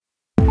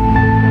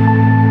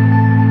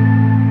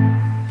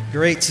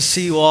Great to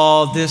see you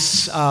all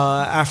this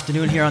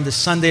afternoon here on this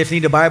Sunday. If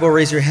you need a Bible,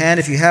 raise your hand.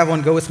 If you have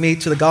one, go with me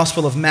to the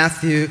Gospel of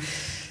Matthew,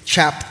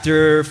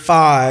 chapter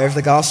 5.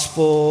 The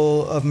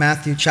Gospel of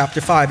Matthew,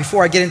 chapter 5.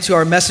 Before I get into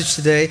our message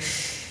today,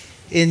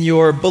 in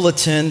your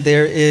bulletin,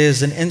 there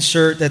is an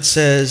insert that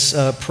says,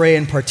 pray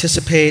and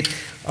participate.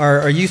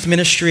 Our youth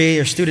ministry,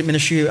 our student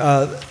ministry,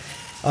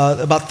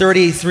 about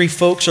 33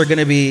 students are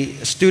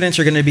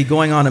going to be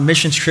going on a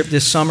missions trip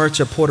this summer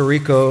to Puerto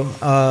Rico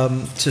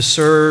to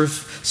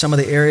serve some of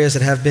the areas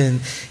that have been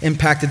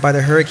impacted by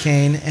the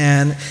hurricane.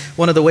 And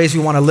one of the ways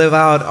we want to live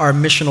out our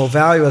missional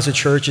value as a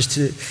church is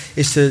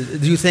to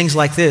do things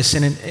like this,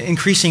 and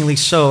increasingly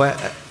so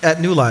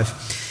at New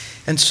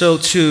Life. And so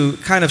to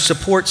kind of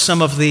support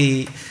some of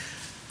the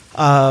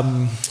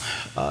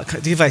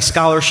give like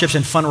scholarships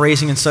and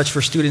fundraising and such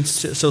for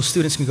students, so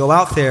students can go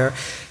out there.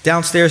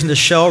 Downstairs in the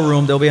shell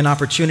room, there'll be an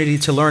opportunity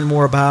to learn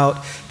more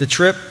about the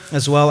trip,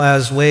 as well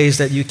as ways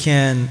that you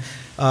can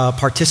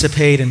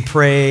participate and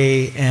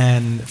pray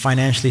and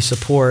financially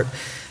support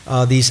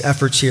these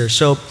efforts here.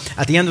 So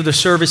at the end of the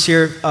service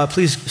here,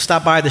 please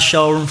stop by the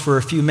shell room for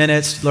a few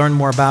minutes, learn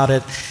more about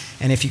it,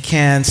 and if you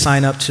can,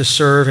 sign up to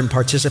serve and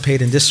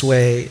participate in this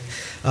way.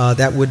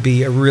 That would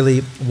be a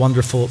really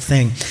wonderful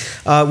thing.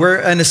 We're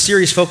in a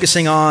series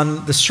focusing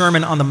on the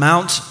Sermon on the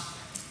Mount,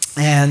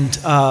 and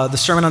the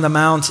Sermon on the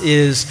Mount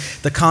is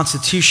the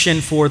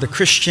constitution for the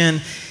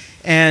Christian.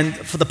 And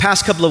for the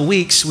past couple of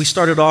weeks, we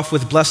started off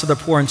with blessed are the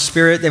poor in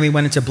spirit, then we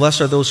went into blessed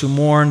are those who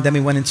mourn, then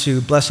we went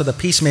into blessed are the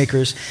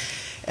peacemakers.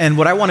 And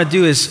what I want to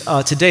do is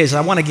today is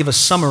I want to give a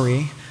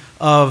summary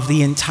of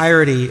the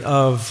entirety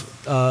of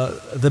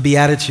the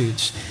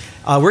Beatitudes.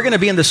 We're going to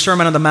be in the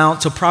Sermon on the Mount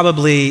till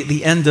probably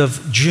the end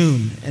of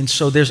June. And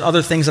so there's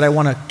other things that I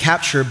want to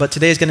capture, but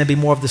today is going to be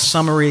more of the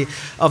summary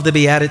of the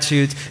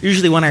Beatitudes.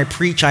 Usually when I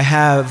preach, I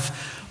have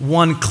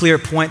one clear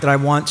point that I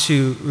want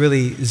to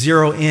really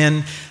zero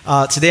in.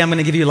 Today I'm going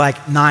to give you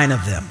like 9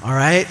 of them, all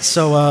right?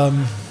 So,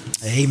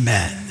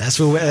 amen. That's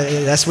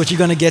what you're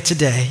going to get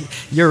today.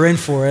 You're in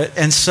for it.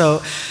 And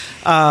so,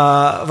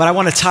 but I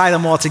want to tie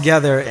them all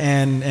together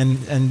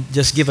and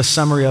just give a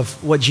summary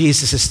of what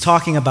Jesus is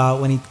talking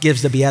about when he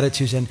gives the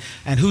Beatitudes and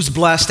who's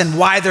blessed and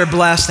why they're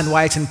blessed and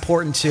why it's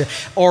important to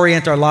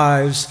orient our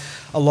lives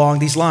along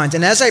these lines.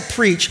 And as I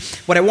preach,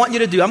 what I want you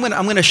to do, I'm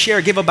going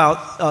to give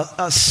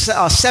about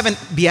 7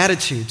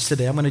 Beatitudes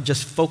today. I'm going to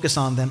just focus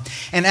on them.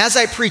 And as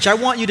I preach, I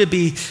want you to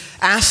be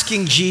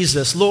asking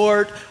Jesus,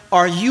 Lord,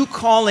 are you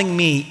calling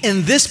me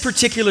in this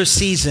particular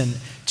season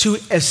to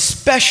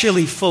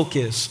especially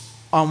focus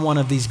on one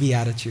of these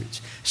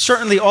Beatitudes?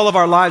 Certainly all of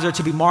our lives are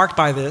to be marked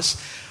by this,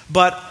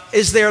 but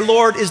is there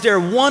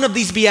one of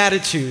these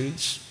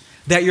Beatitudes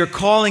that you're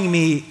calling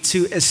me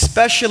to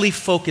especially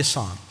focus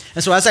on?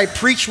 And so as I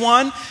preach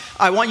one,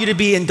 I want you to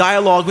be in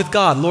dialogue with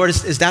God. Lord,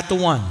 is that the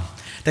one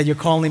that you're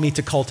calling me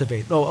to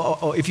cultivate?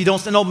 If you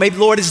don't know, maybe,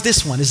 Lord, is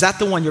this one? Is that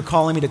the one you're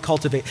calling me to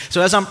cultivate?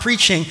 So as I'm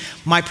preaching,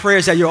 my prayer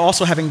is that you're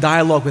also having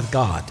dialogue with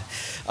God.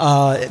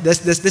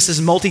 This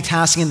is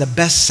multitasking in the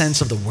best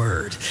sense of the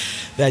word,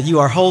 that you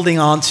are holding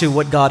on to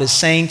what God is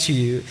saying to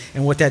you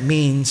and what that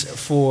means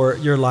for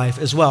your life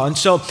as well. And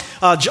so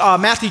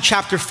Matthew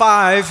chapter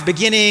 5,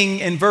 beginning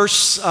in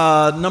verse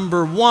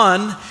number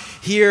 1,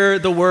 hear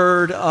the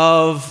word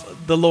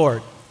of the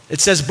Lord. It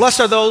says,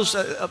 blessed are those,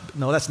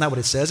 no, that's not what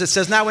it says. It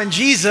says, now when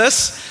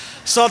Jesus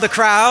saw the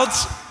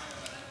crowds,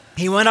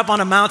 he went up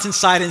on a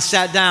mountainside and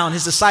sat down.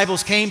 His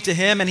disciples came to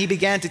him and he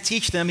began to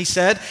teach them. He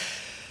said,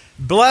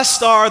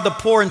 blessed are the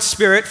poor in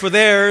spirit, for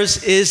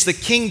theirs is the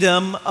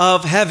kingdom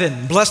of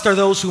heaven. Blessed are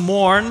those who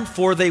mourn,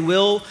 for they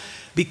will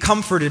be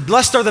comforted.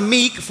 Blessed are the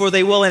meek, for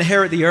they will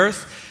inherit the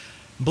earth.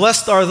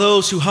 Blessed are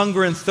those who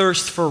hunger and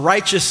thirst for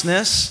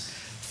righteousness,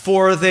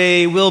 for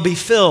they will be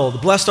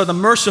filled. Blessed are the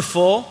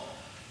merciful,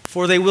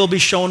 for they will be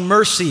shown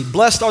mercy.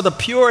 Blessed are the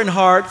pure in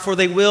heart, for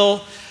they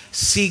will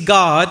see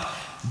God.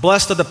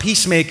 Blessed are the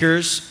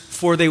peacemakers,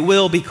 for they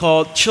will be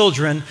called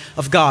children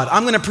of God.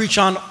 I'm going to preach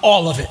on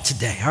all of it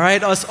today, all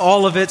right?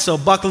 All of it, so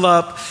buckle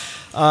up.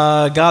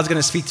 God's going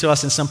to speak to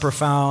us in some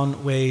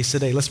profound ways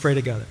today. Let's pray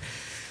together.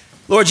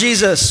 Lord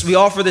Jesus, we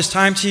offer this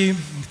time to you.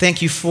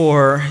 Thank you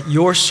for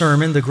your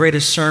sermon, the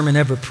greatest sermon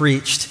ever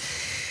preached.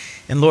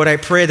 And Lord, I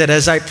pray that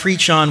as I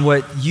preach on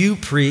what you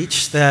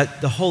preach, that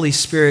the Holy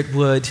Spirit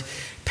would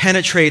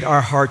penetrate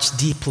our hearts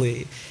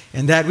deeply,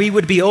 and that we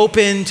would be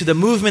open to the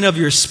movement of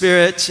your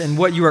Spirit and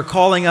what you are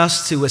calling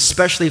us to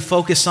especially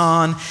focus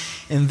on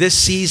in this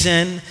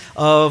season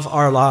of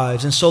our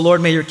lives. And so,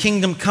 Lord, may your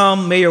kingdom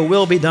come, may your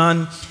will be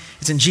done.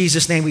 It's in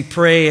Jesus' name we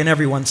pray, and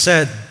everyone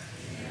said,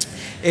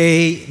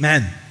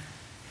 Amen.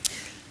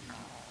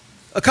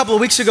 A couple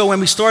of weeks ago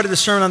when we started the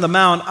Sermon on the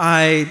Mount,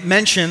 I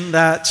mentioned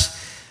that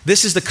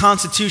this is the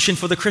constitution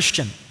for the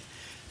Christian.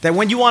 That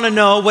when you want to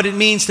know what it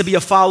means to be a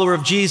follower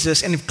of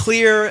Jesus in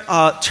clear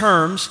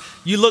terms,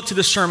 you look to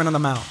the Sermon on the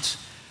Mount.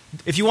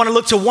 If you want to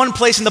look to one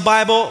place in the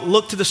Bible,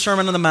 look to the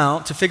Sermon on the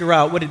Mount to figure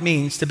out what it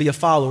means to be a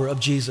follower of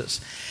Jesus.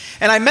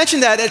 And I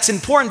mentioned that it's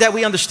important that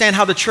we understand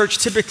how the church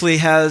typically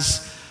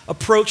has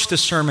approach the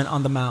Sermon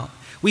on the Mount.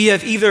 We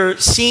have either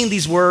seen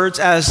these words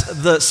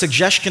as the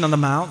suggestion on the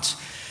Mount,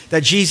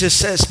 that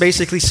Jesus is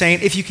basically saying,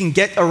 if you can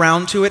get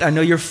around to it, I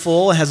know you're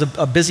full and has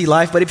a busy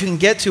life, but if you can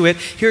get to it,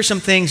 here's some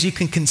things you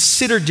can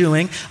consider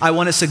doing. I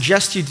want to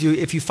suggest you do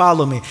if you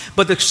follow me.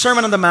 But the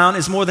Sermon on the Mount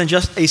is more than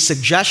just a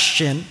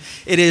suggestion.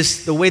 It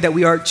is the way that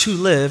we are to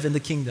live in the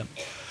kingdom.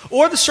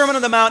 Or the Sermon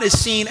on the Mount is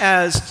seen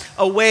as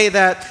a way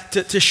that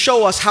to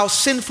show us how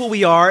sinful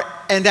we are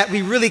and that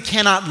we really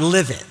cannot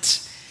live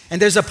it.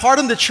 And there's a part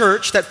in the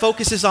church that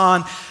focuses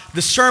on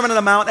the Sermon on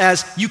the Mount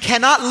as, you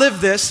cannot live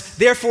this,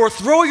 therefore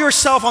throw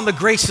yourself on the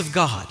grace of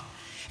God.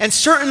 And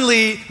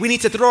certainly we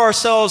need to throw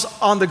ourselves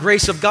on the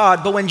grace of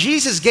God. But when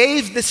Jesus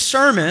gave this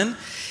sermon,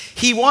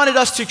 he wanted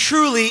us to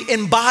truly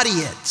embody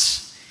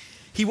it.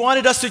 He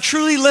wanted us to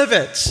truly live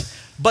it,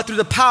 but through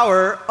the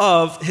power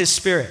of his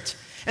Spirit.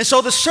 And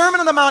so the Sermon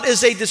on the Mount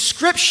is a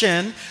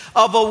description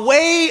of a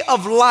way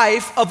of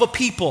life of a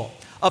people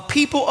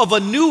of a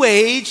new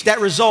age that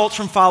results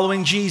from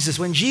following Jesus.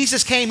 When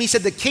Jesus came, he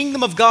said, the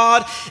kingdom of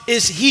God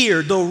is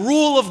here. The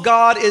rule of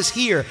God is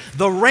here.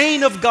 The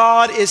reign of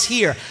God is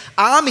here.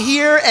 I'm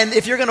here, and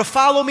if you're going to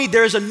follow me,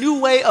 there's a new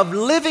way of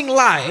living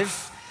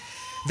life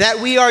that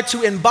we are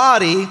to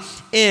embody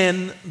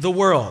in the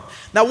world.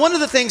 Now, one of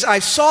the things I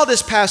saw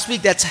this past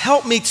week that's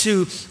helped me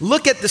to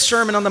look at the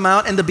Sermon on the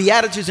Mount and the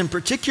Beatitudes in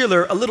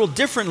particular a little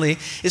differently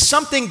is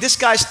something this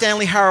guy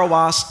Stanley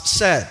Hauerwas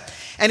said.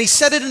 And he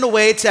said it in a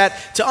way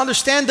that to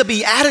understand the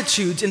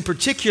Beatitudes in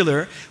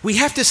particular, we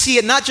have to see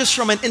it not just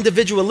from an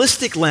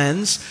individualistic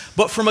lens,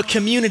 but from a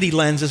community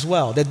lens as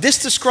well. That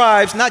this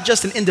describes not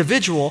just an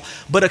individual,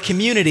 but a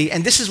community.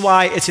 And this is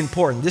why it's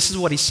important. This is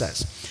what he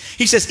says.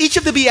 He says, each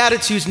of the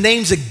Beatitudes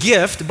names a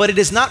gift, but it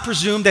is not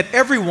presumed that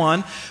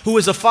everyone who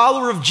is a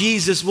follower of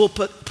Jesus will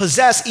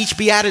possess each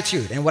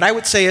Beatitude. And what I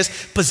would say is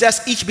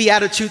possess each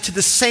Beatitude to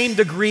the same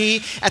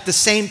degree, at the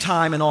same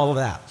time, and all of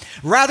that.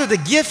 Rather, the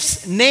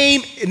gifts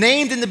named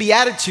in the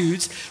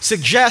Beatitudes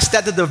suggest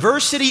that the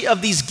diversity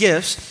of these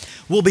gifts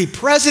will be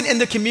present in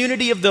the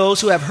community of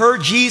those who have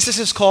heard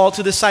Jesus' call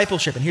to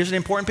discipleship. And here's an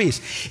important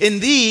piece.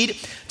 Indeed,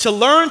 to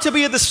learn to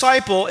be a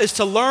disciple is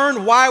to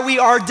learn why we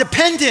are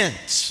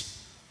dependent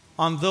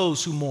on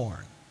those who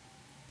mourn.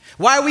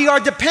 Why we are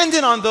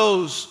dependent on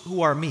those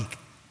who are meek.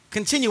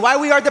 Continue. Why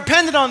we are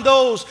dependent on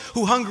those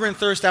who hunger and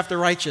thirst after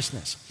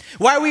righteousness.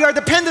 Why we are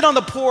dependent on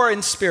the poor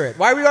in spirit.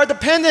 Why we are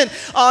dependent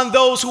on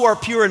those who are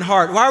pure in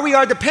heart. Why we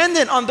are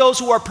dependent on those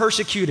who are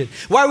persecuted.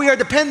 Why we are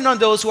dependent on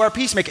those who are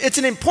peacemakers. It's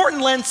an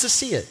important lens to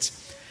see it.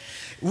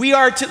 We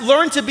are to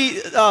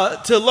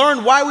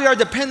learn why we are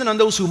dependent on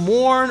those who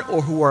mourn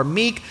or who are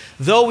meek,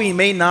 though we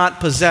may not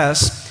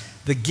possess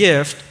the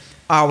gift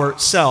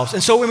ourselves.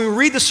 And so when we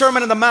read the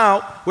Sermon on the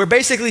Mount, we're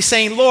basically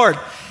saying, Lord,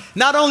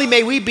 not only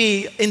may we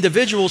be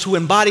individuals who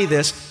embody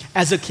this,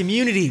 as a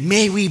community,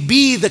 may we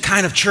be the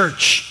kind of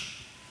church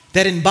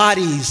that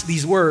embodies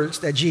these words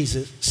that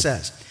Jesus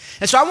says.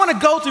 And so I want to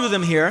go through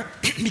them here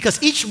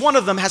because each one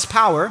of them has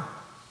power.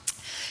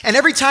 And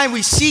every time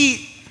we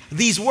see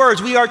these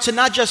words, we are to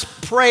not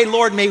just pray,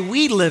 Lord, may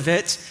we live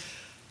it.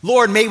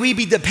 Lord, may we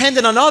be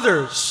dependent on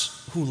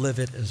others who live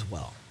it as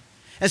well.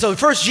 And so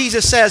first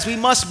Jesus says we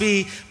must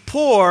be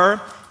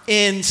poor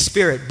in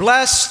spirit.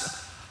 Blessed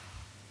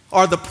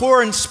are the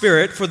poor in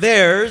spirit, for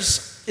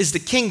theirs is the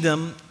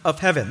kingdom of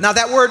heaven. Now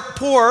that word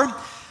poor,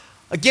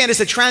 again, is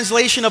a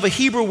translation of a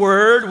Hebrew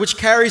word which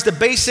carries the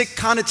basic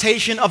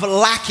connotation of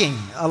lacking,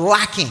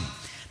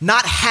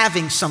 not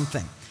having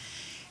something.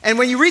 And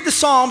when you read the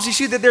Psalms, you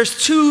see that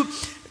there's two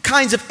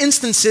kinds of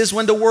instances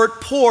when the word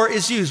poor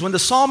is used. When the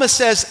psalmist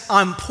says,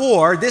 I'm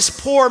poor, this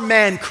poor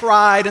man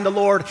cried and the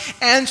Lord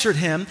answered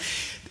him.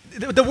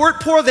 The word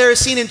poor there is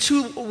seen in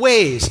two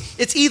ways.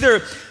 It's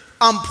either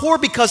I'm poor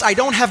because I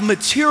don't have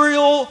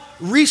material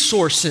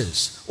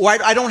resources, or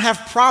I don't have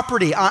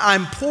property.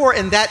 I'm poor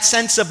in that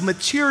sense of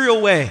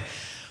material way.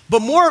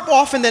 But more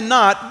often than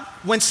not,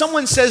 when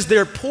someone says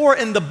they're poor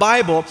in the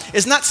Bible,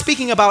 it's not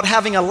speaking about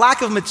having a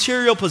lack of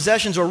material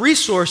possessions or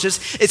resources.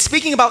 It's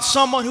speaking about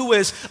someone who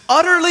is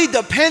utterly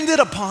dependent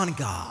upon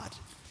God.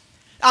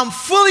 I'm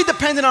fully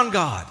dependent on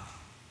God.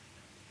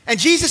 And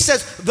Jesus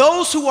says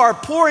those who are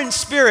poor in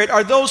spirit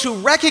are those who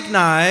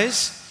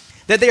recognize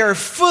that they are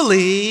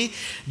fully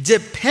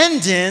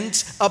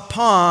dependent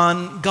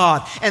upon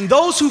God. And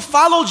those who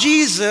follow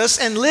Jesus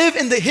and live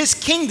in his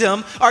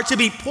kingdom are to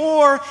be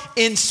poor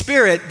in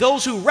spirit,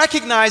 those who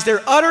recognize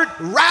their utter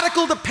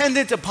radical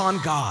dependence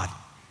upon God.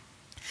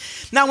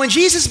 Now, when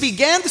Jesus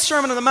began the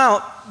Sermon on the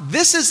Mount,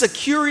 this is a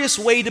curious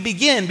way to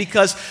begin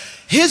because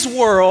his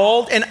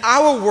world and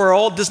our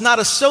world does not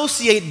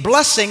associate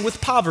blessing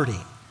with poverty.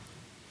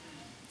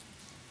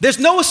 There's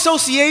no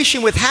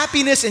association with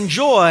happiness and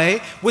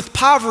joy with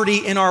poverty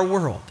in our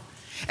world.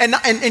 And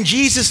in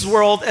Jesus'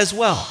 world as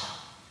well.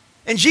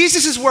 In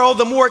Jesus' world,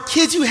 the more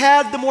kids you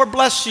had, the more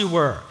blessed you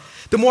were.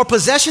 The more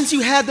possessions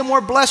you had, the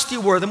more blessed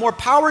you were. The more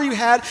power you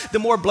had, the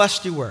more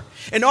blessed you were.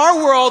 In our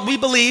world, we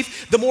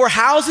believe the more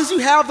houses you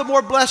have, the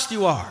more blessed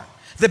you are.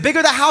 The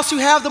bigger the house you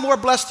have, the more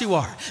blessed you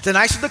are. The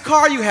nicer the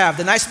car you have,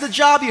 the nicer the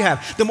job you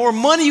have, the more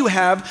money you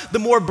have, the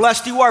more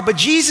blessed you are. But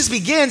Jesus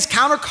begins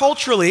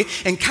counterculturally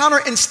and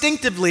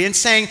counterinstinctively in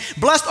saying,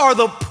 blessed are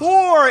the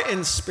poor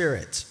in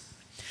spirit.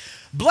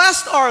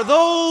 Blessed are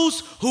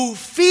those who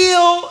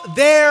feel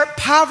their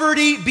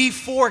poverty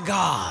before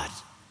God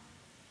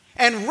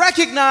and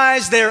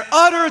recognize their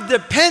utter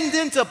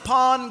dependence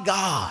upon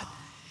God.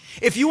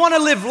 If you want to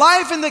live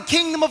life in the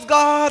kingdom of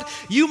God,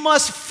 you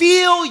must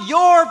feel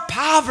your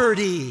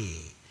poverty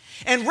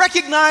and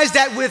recognize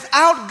that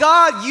without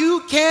God,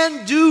 you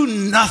can do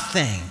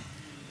nothing.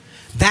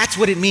 That's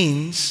what it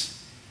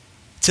means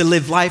to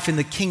live life in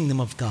the kingdom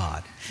of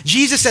God.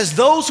 Jesus says,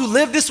 those who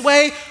live this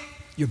way,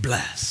 you're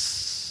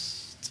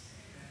blessed.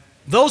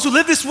 Those who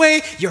live this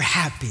way, you're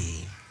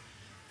happy.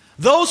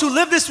 Those who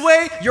live this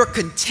way, you're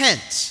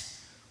content.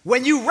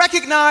 When you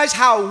recognize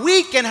how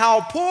weak and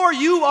how poor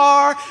you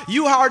are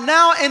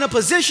now in a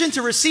position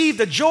to receive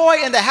the joy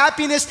and the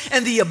happiness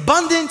and the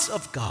abundance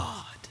of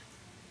God.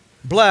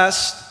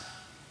 Blessed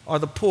are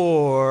the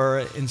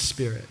poor in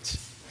spirit.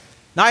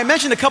 Now, I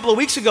mentioned a couple of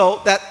weeks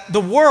ago that the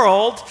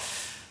world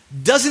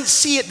doesn't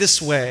see it this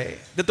way,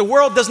 that the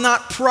world does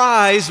not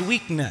prize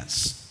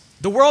weakness.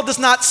 The world does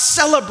not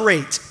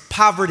celebrate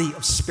poverty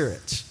of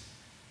spirit.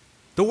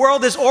 The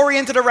world is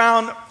oriented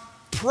around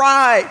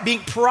pride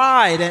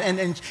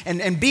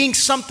and being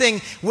something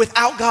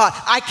without God.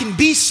 I can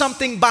be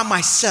something by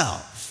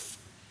myself.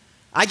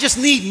 I just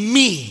need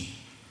me.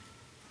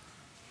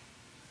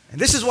 And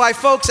this is why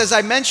folks, as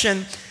I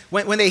mentioned,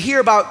 when they hear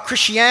about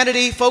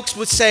Christianity, folks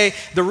would say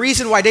the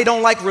reason why they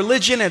don't like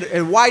religion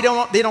and why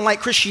they don't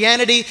like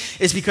Christianity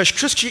is because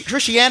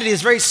Christianity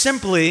is very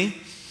simply,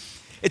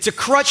 it's a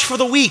crutch for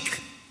the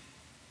weak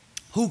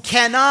who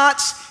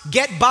cannot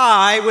get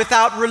by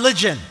without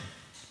religion.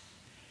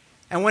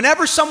 And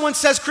whenever someone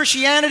says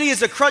Christianity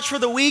is a crutch for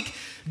the weak,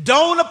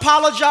 don't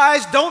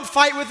apologize, don't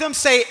fight with them,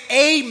 say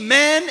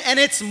amen, and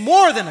it's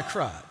more than a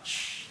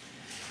crutch.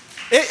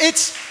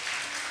 It's,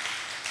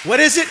 what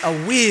is it?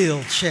 A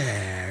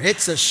wheelchair,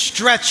 it's a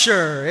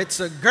stretcher, it's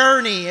a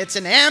gurney, it's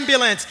an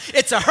ambulance,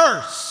 it's a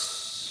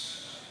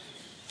hearse.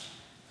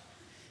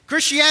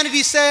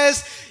 Christianity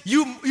says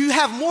you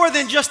have more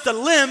than just a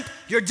limp,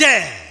 you're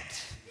dead.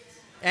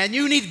 And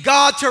you need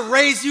God to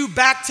raise you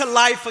back to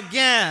life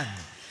again.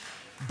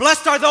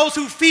 Blessed are those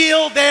who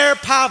feel their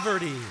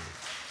poverty.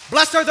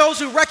 Blessed are those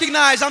who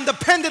recognize I'm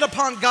dependent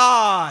upon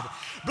God.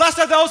 Blessed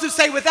are those who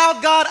say,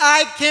 without God,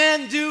 I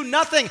can do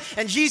nothing.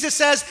 And Jesus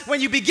says,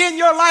 when you begin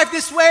your life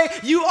this way,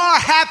 you are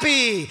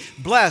happy.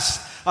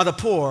 Blessed are the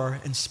poor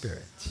in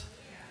spirit.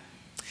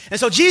 And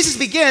so Jesus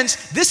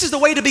begins, this is the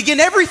way to begin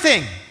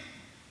everything.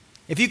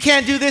 If you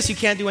can't do this, you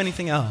can't do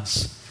anything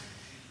else.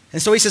 And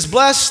so he says,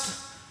 blessed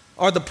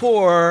are the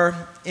poor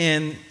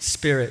in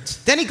spirit.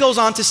 Then he goes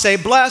on to say,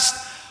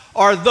 blessed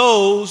are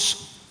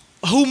those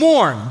who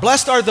mourn.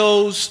 Blessed are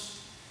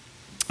those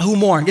who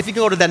mourn. If you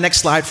can go to that next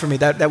slide for me,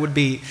 that would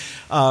be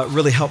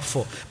really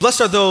helpful.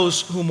 Blessed are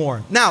those who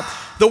mourn. Now,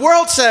 the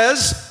world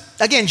says,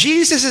 again,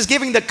 Jesus is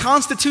giving the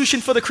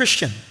constitution for the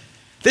Christian.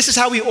 This is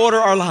how we order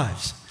our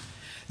lives.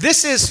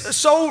 This is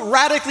so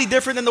radically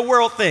different than the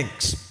world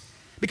thinks.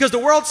 Because the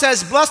world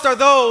says, blessed are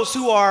those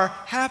who are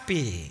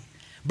happy.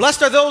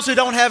 Blessed are those who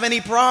don't have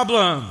any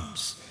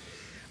problems.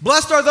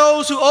 Blessed are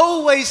those who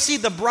always see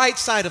the bright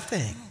side of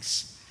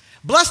things.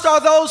 Blessed are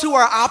those who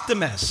are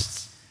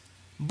optimists.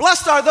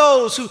 Blessed are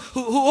those who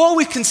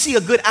always can see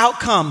a good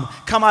outcome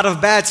come out of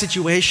bad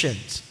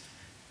situations.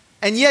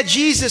 And yet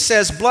Jesus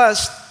says,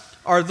 blessed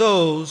are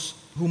those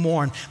who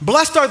mourn.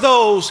 Blessed are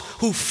those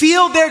who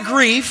feel their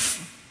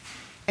grief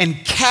and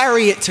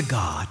carry it to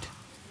God.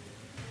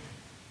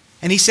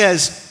 And he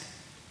says,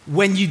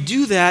 when you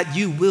do that,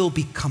 you will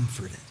be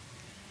comforted.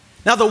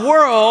 Now, the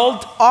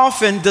world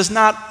often does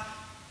not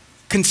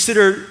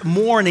consider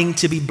mourning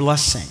to be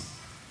blessing.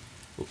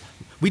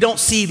 We don't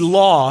see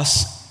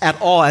loss at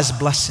all as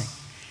blessing.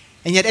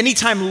 And yet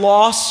anytime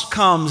loss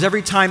comes,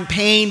 every time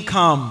pain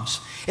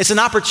comes, it's an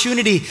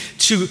opportunity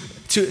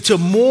to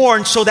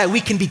mourn so that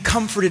we can be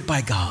comforted by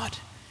God,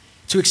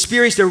 to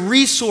experience the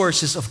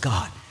resources of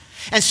God.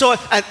 And so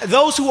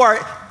those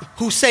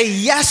who say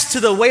yes to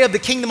the way of the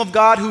kingdom of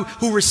God,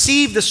 who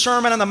receive the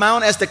Sermon on the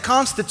Mount as the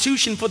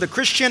constitution for the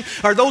Christian,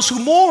 are those who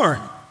mourn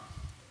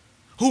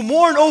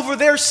over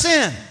their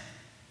sin,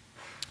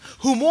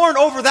 who mourn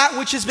over that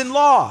which has been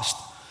lost,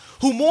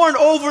 who mourn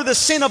over the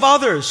sin of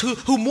others,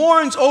 who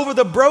mourns over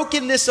the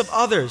brokenness of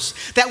others,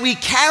 that we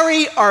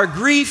carry our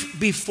grief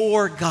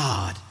before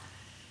God.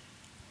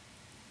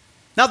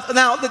 Now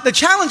the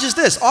challenge is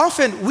this.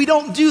 Often we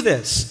don't do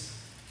this.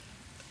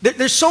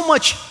 There's so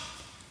much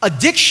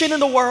addiction in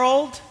the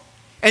world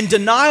and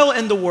denial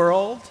in the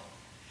world.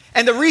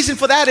 And the reason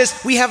for that is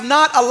we have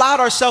not allowed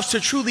ourselves to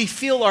truly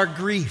feel our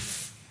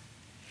grief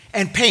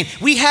and pain.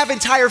 We have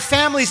entire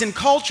families and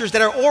cultures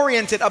that are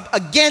oriented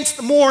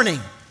against mourning.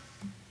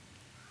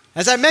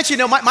 As I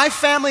mentioned, my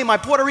family, my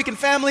Puerto Rican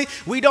family,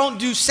 we don't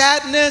do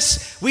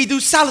sadness, we do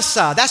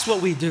salsa. That's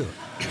what we do.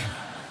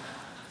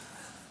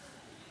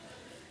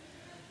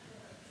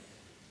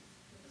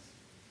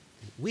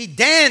 We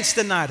dance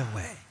the night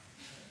away.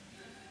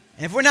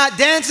 And if we're not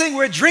dancing,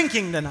 we're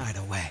drinking the night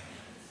away.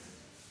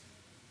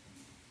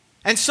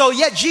 And so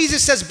yet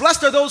Jesus says,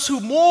 blessed are those who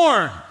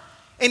mourn.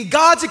 In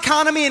God's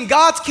economy, in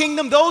God's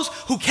kingdom, those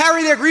who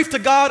carry their grief to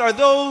God are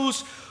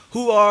those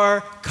who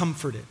are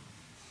comforted.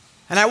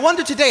 And I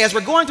wonder today, as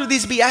we're going through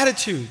these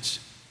Beatitudes,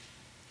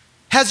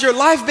 has your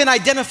life been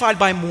identified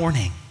by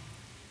mourning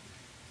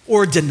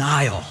or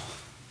denial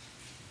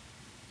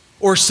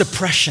or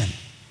suppression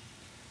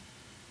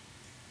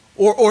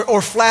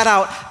or flat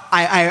out,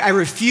 I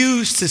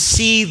refuse to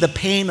see the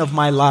pain of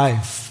my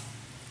life?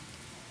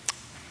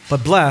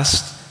 But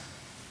blessed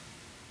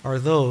are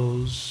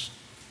those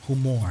who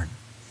mourn.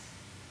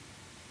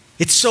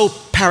 It's so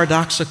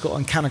paradoxical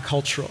and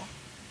countercultural.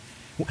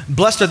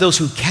 Blessed are those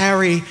who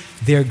carry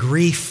their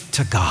grief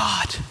to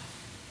God.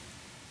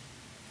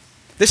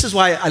 This is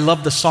why I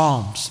love the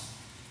Psalms.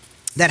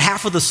 That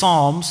half of the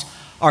Psalms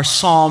are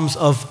Psalms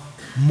of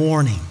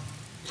mourning.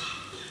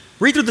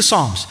 Read through the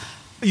Psalms.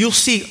 You'll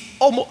see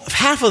almost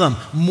half of them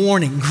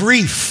mourning,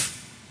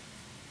 grief,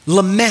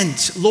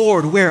 lament.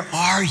 Lord, where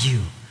are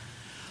you?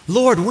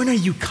 Lord, when are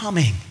you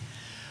coming?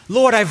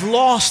 Lord, I've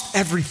lost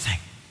everything.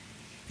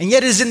 And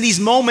yet it is in these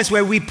moments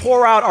where we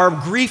pour out our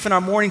grief and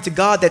our mourning to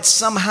God that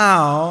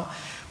somehow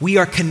we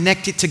are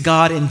connected to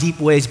God in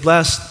deep ways.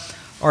 Blessed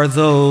are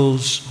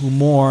those who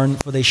mourn,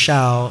 for they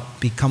shall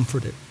be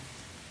comforted.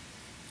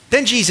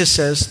 Then Jesus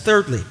says,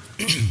 thirdly,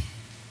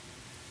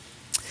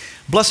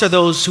 blessed are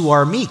those who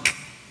are meek,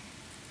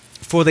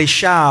 for they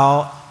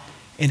shall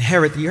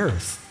inherit the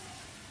earth.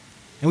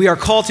 And we are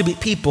called to be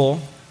people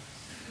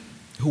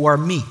who are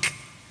meek.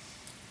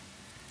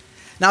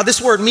 Now,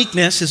 this word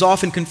meekness is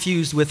often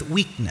confused with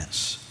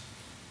weakness.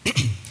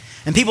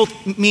 And people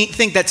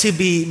think that to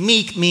be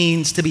meek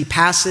means to be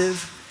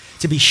passive,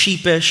 to be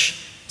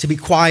sheepish, to be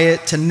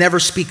quiet, to never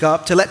speak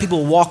up, to let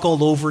people walk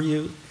all over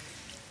you.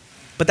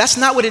 But that's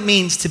not what it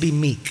means to be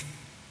meek.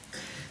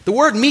 The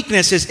word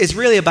meekness is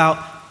really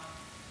about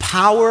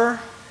power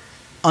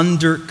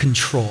under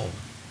control.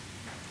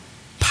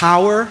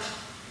 Power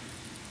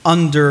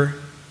under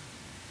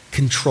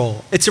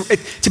control.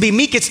 To be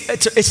meek,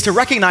 it's to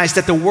recognize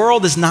that the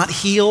world is not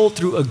healed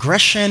through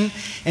aggression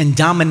and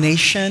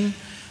domination,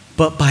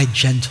 but by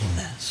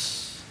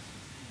gentleness.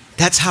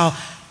 That's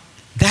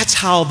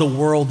how the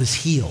world is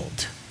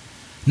healed.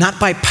 Not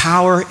by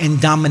power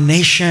and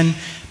domination,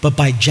 but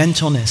by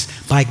gentleness,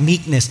 by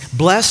meekness.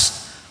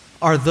 Blessed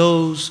are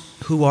those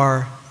who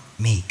are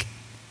meek.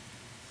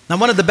 Now,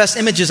 one of the best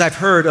images I've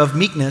heard of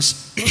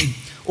meekness,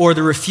 or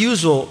the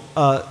refusal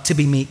to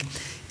be meek,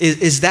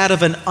 is that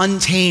of an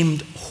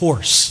untamed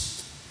horse.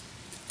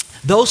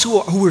 Those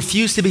who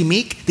refuse to be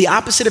meek, the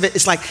opposite of it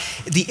is like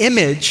the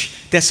image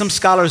that some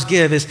scholars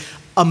give is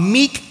a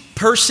meek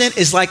person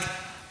is like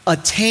a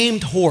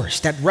tamed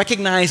horse that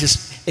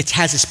recognizes it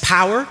has its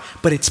power,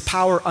 but it's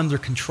power under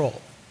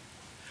control.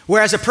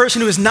 Whereas a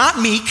person who is not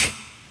meek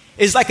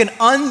is like an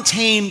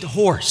untamed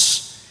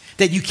horse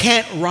that you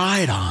can't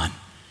ride on.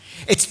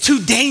 It's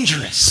too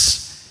dangerous.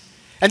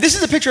 And this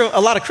is a picture of a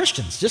lot of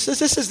Christians.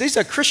 These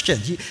are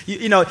Christians.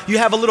 You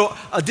have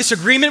a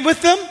disagreement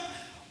with them.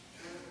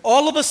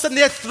 All of a sudden,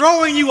 they're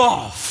throwing you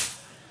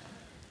off.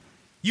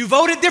 You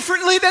voted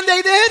differently than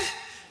they did?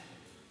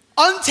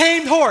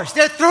 Untamed horse.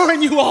 They're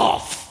throwing you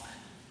off.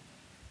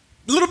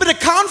 A little bit of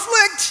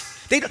conflict.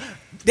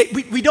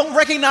 We don't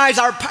recognize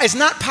it's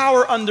not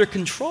power under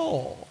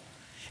control.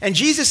 And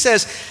Jesus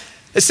says,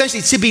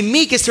 essentially, to be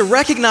meek is to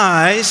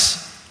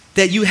recognize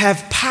that you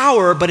have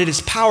power, but it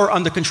is power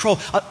under control.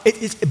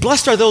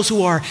 Blessed are those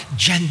who are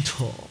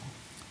gentle.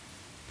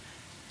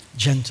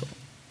 Gentle.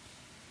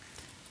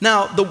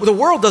 Now, the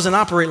world doesn't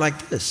operate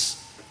like this.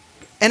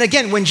 And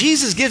again, when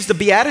Jesus gives the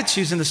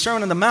Beatitudes in the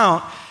Sermon on the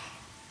Mount,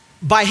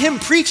 by him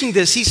preaching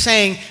this, he's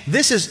saying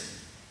this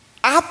is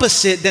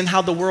opposite than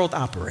how the world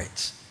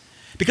operates.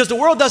 Because the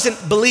world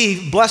doesn't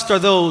believe blessed are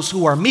those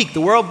who are meek.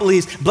 The world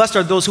believes blessed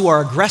are those who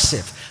are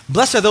aggressive.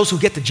 Blessed are those who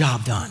get the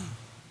job done.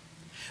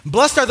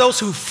 Blessed are those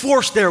who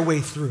force their way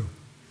through.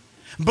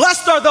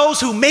 Blessed are those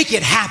who make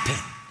it happen.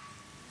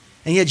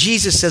 And yet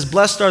Jesus says,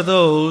 blessed are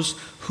those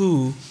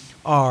who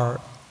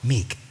are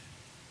meek.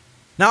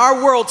 Now,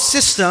 our world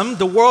system,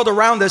 the world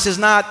around us, is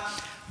not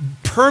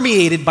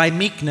permeated by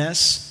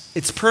meekness.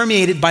 It's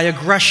permeated by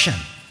aggression.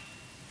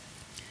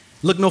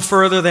 Look no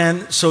further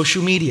than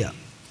social media.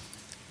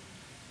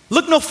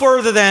 Look no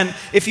further than,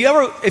 if you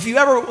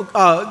ever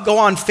go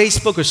on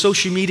Facebook or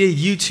social media,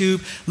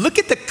 YouTube, look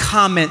at the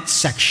comment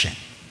section.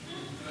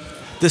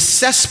 The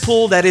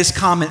cesspool that is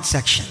comment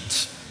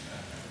sections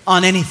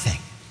on anything.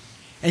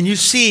 And you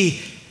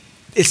see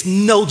it's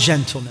no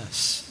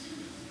gentleness,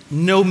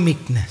 no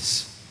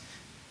meekness.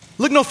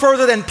 Look no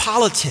further than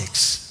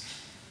politics.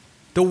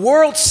 The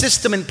world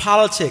system in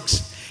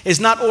politics is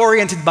not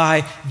oriented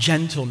by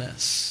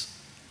gentleness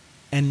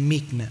and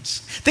meekness.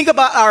 Think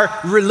about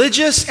our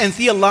religious and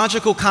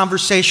theological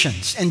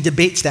conversations and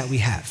debates that we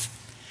have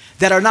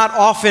that are not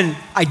often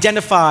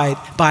identified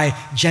by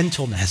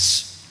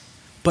gentleness,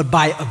 but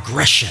by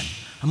aggression.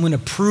 I'm going to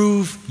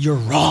prove you're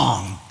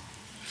wrong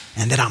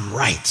and that I'm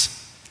right.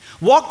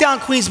 Walk down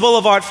Queens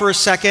Boulevard for a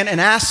second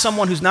and ask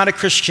someone who's not a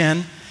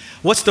Christian,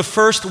 what's the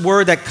first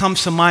word that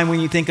comes to mind when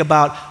you think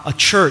about a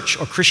church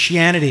or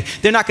Christianity?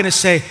 They're not going to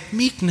say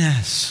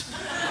meekness,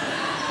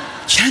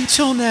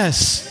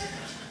 gentleness.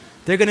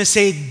 They're going to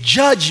say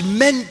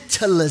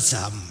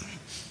judgmentalism,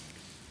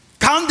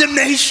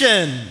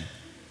 condemnation.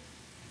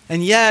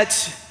 And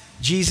yet,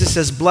 Jesus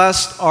says,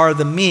 blessed are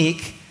the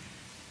meek,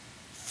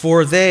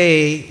 for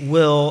they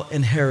will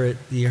inherit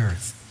the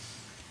earth.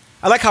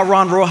 I like how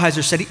Ron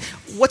Rolheiser said,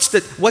 what's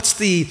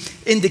the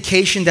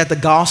indication that the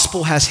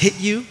gospel has hit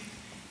you?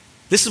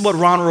 This is what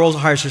Ron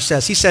Rolheiser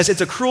says. He says,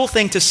 it's a cruel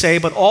thing to say,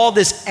 but all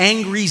this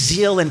angry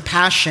zeal and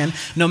passion,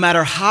 no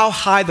matter how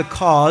high the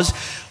cause,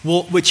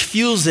 which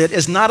fuels it,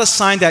 is not a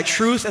sign that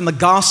truth and the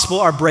gospel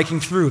are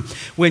breaking through.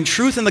 When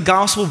truth and the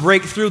gospel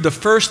break through, the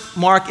first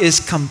mark is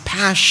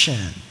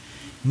compassion,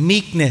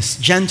 meekness,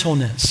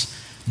 gentleness,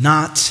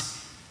 not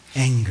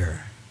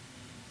anger.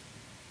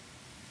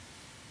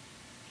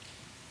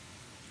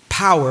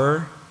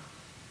 Power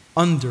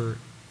under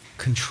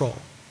control.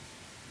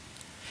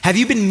 Have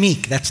you been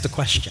meek? That's the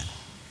question.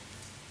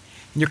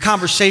 In your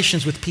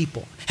conversations with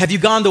people, have you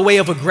gone the way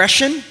of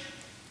aggression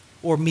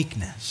or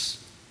meekness?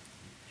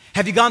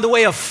 Have you gone the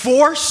way of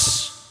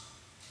force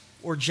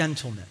or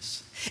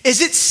gentleness?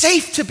 Is it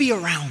safe to be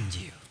around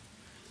you?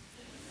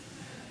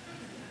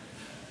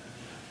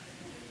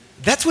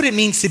 That's what it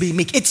means to be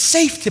meek. It's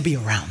safe to be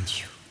around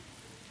you,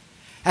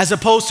 as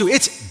opposed to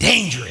it's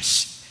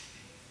dangerous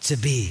to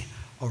be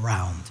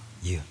around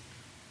you.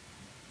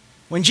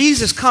 When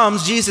Jesus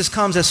comes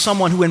as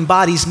someone who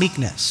embodies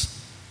meekness,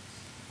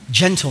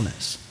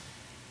 gentleness.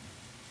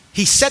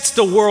 He sets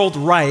the world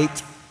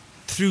right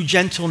through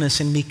gentleness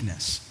and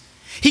meekness.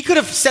 He could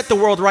have set the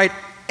world right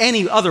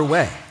any other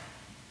way.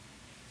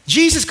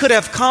 Jesus could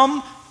have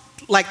come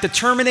like the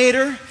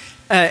Terminator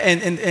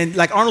and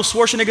like Arnold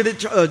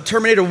Schwarzenegger,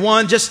 Terminator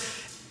 1,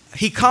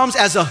 he comes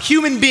as a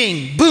human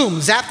being, boom,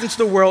 zapped into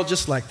the world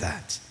just like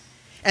that.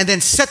 And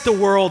then set the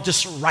world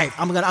just right.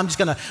 I'm just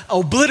gonna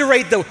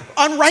obliterate the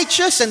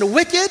unrighteous and the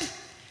wicked,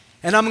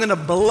 and I'm gonna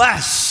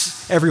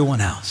bless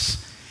everyone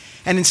else.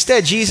 And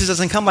instead, Jesus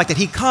doesn't come like that.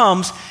 He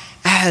comes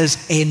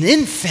as an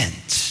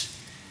infant,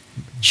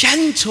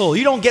 gentle.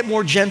 You don't get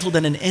more gentle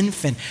than an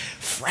infant,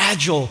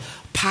 fragile,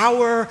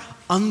 power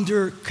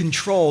under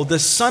control. The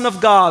Son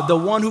of God, the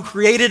one who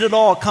created it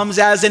all, comes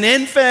as an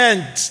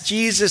infant.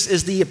 Jesus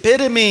is the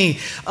epitome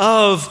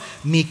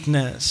of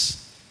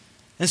meekness.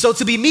 And so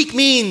to be meek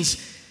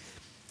means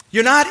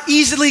you're not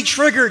easily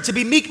triggered. To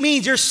be meek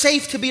means you're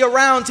safe to be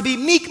around. To be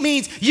meek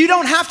means you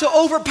don't have to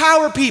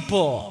overpower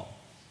people.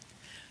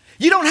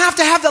 You don't have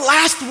to have the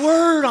last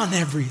word on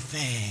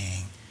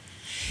everything.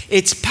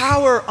 It's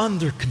power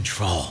under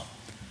control.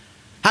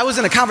 I was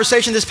in a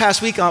conversation this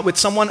past week with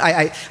someone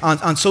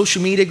on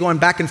social media, going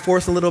back and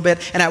forth a little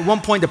bit, and at one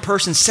point the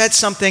person said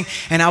something,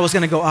 and I was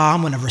going to go,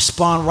 I'm going to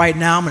respond right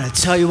now. I'm going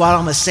to tell you what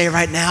I'm going to say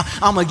right now.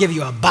 I'm going to give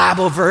you a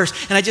Bible verse.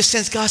 And I just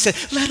sensed God said,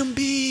 let him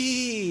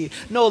be.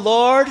 No,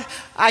 Lord,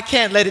 I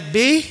can't let it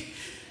be.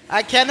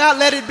 I cannot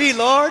let it be,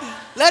 Lord.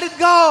 Let it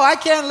go. I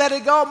can't let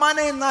it go. My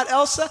name's not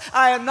Elsa.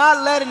 I am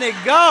not letting it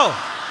go.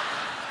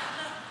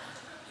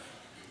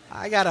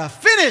 I got to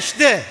finish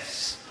this.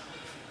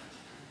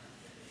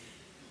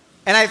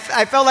 And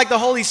I felt like the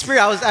Holy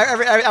Spirit,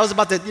 I was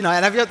about to, and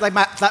I felt like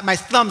my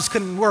thumbs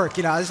couldn't work,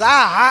 I was,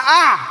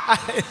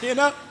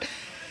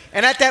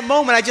 And at that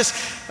moment,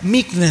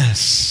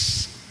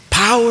 meekness,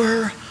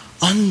 power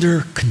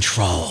under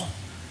control.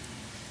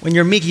 When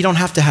you're meek, you don't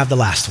have to have the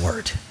last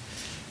word.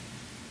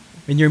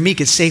 When you're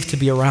meek, it's safe to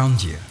be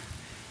around you.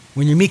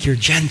 When you're meek, you're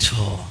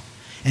gentle.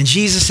 And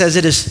Jesus says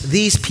it is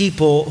these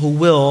people who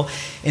will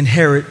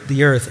inherit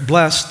the earth.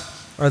 Blessed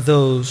are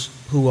those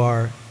who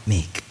are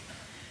meek.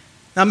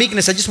 Now,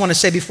 meekness, I just want to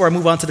say before I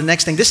move on to the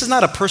next thing, this is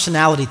not a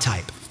personality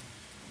type.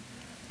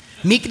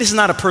 Meekness is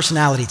not a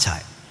personality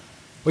type.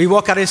 Where you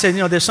walk out and say,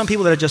 there's some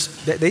people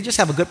that they just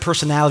have a good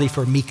personality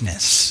for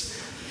meekness.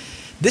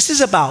 This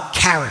is about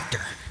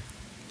character,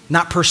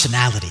 not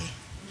personality.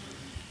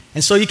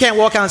 And so you can't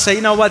walk out and say,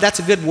 that's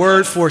a good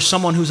word for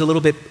someone who's a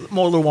little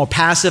more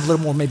passive, a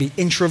little more maybe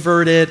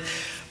introverted.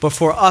 But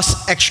for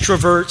us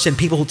extroverts and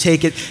people who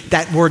take it,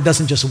 that word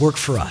doesn't just work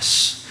for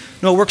us.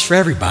 No, it works for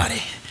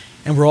everybody.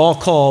 And we're all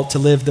called to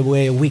live the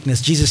way of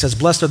weakness. Jesus says,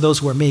 blessed are those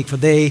who are meek, for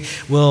they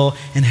will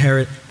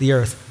inherit the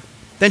earth.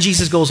 Then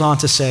Jesus goes on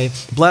to say,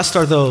 blessed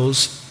are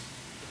those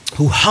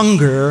who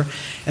hunger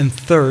and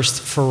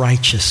thirst for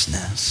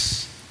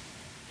righteousness.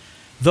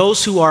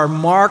 Those who are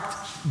marked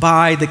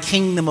by the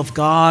kingdom of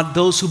God,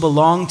 those who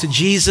belong to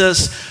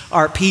Jesus,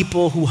 are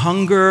people who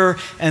hunger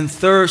and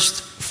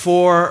thirst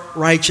for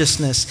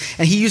righteousness.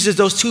 And he uses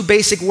those two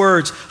basic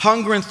words,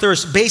 hunger and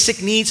thirst,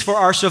 basic needs for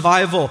our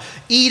survival,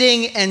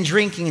 eating and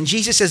drinking. And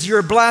Jesus says,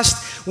 you're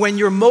blessed when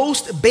your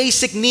most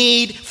basic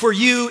need for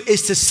you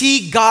is to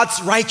see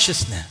God's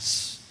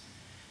righteousness.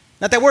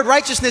 Now, that word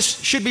righteousness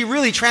should be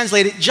really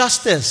translated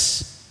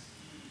justice.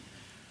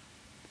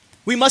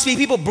 We must be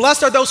people,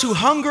 blessed are those who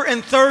hunger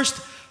and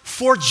thirst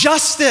for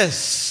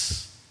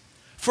justice,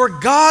 for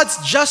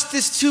God's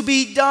justice to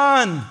be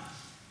done.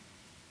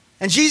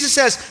 And Jesus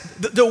says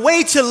the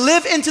way to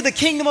live into the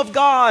kingdom of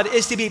God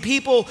is to be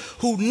people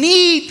who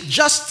need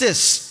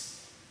justice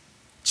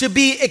to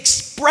be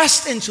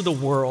expressed into the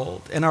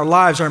world. And our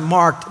lives are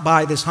marked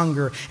by this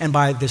hunger and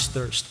by this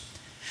thirst.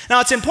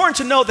 Now, it's important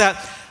to note that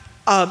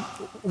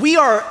we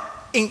are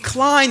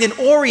inclined and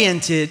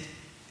oriented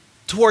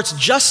towards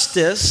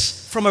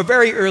justice from a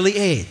very early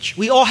age.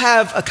 We all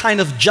have a kind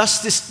of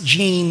justice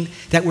gene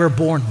that we're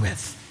born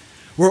with.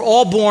 We're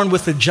all born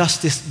with a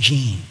justice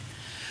gene.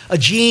 A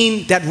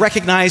gene that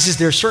recognizes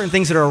there are certain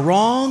things that are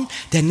wrong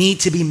that need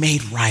to be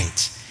made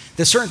right.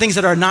 There's certain things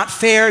that are not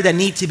fair that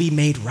need to be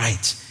made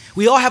right.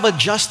 We all have a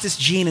justice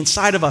gene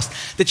inside of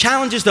us. The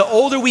challenge is the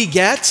older we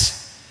get,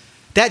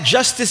 that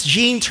justice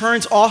gene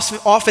turns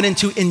often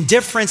into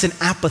indifference and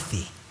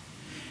apathy.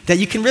 That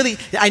you can really,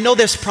 I know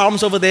there's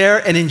problems over there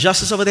and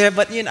injustice over there,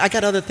 but I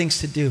got other things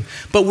to do.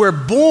 But we're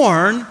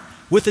born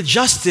with a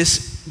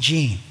justice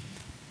gene.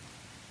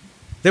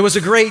 There was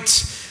a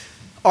great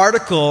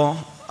article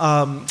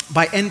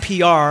by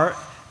NPR,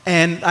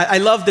 and I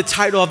love the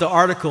title of the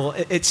article.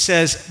 It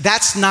says,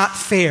 "That's Not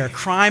Fair,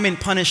 Crime and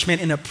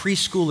Punishment in a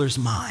Preschooler's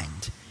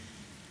Mind."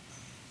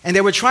 And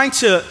they were trying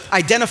to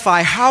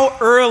identify how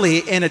early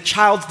in a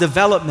child's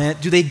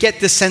development do they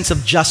get this sense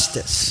of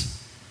justice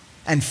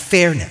and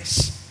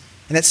fairness,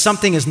 and that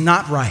something is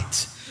not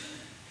right.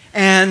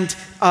 And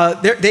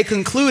they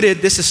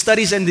concluded, this is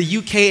studies in the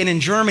UK and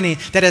in Germany,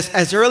 that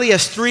as early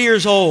as 3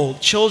 years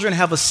old, children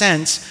have a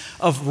sense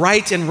of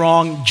right and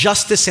wrong,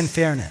 justice and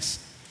fairness.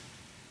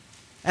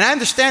 And I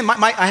understand,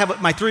 I have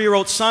my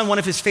 3-year-old son, one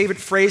of his favorite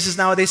phrases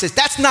nowadays is,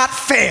 "That's not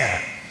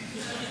fair."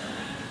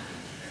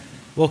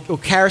 Well,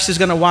 Karis is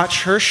going to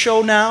watch her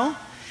show now.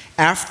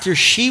 After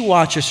she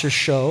watches her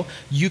show,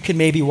 you can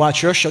maybe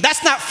watch your show.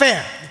 "That's not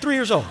fair." 3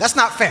 years old. "That's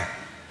not fair."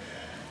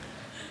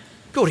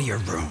 Go to your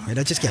room.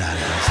 Just get out of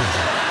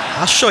here.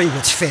 I'll show you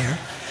what's fair.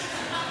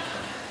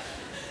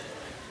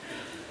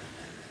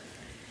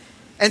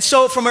 And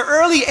so from an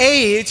early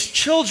age,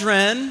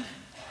 children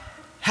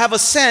have a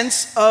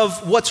sense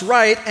of what's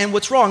right and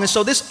what's wrong. And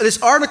so this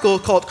article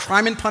called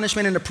 "Crime and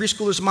Punishment in a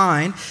Preschooler's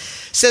Mind"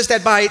 says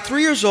that by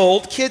 3 years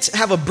old, kids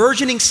have a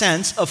burgeoning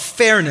sense of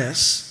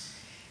fairness,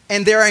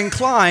 and they're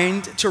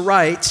inclined to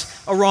right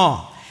a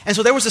wrong. And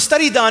so there was a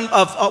study done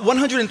of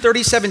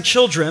 137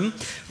 children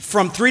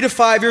from 3 to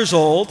 5 years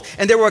old,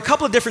 and there were a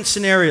couple of different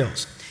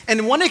scenarios. And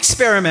in one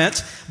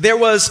experiment, there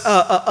was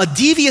a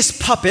devious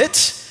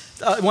puppet.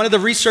 One of the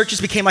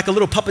researchers became like a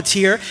little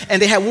puppeteer, and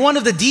they had one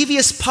of the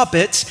devious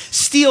puppets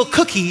steal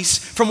cookies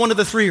from one of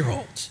the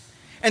 3-year-olds.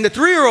 And the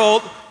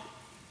 3-year-old,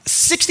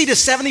 60 to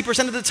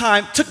 70% of the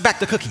time, took back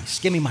the cookies.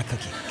 "Give me my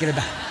cookie. Give it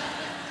back."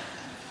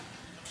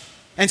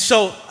 And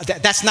so,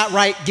 "That's not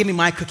right. Give me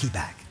my cookie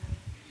back."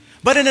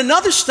 But in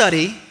another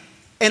study,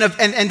 and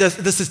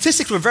the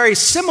statistics were very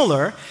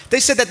similar, they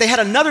said that they had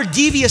another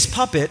devious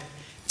puppet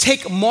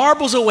take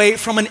marbles away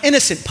from an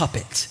innocent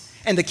puppet.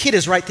 And the kid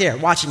is right there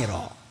watching it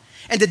all.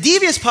 And the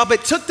devious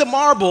puppet took the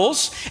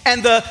marbles,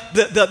 and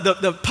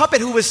the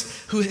puppet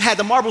who had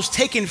the marbles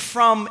taken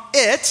from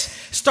it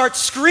starts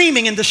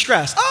screaming in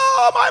distress.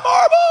 "Oh, my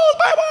marbles,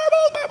 my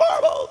marbles, my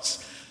marbles."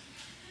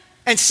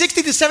 And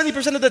 60 to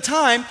 70% of the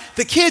time,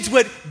 the kids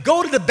would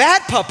go to the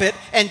bad puppet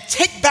and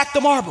take back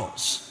the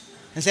marbles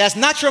and say, "That's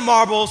not your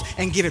marbles,"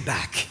 and give it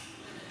back.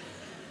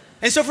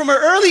 And so from an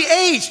early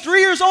age,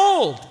 3 years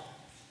old,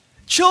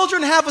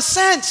 children have a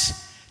sense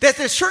that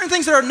there's certain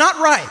things that are not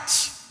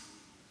right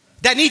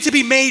that need to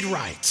be made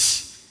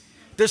right.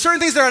 There's certain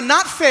things that are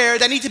not fair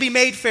that need to be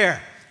made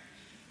fair.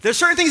 There's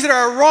certain things that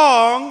are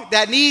wrong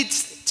that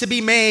needs to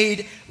be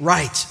made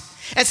right.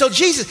 And so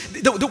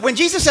when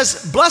Jesus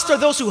says, "Blessed are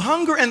those who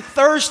hunger and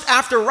thirst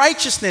after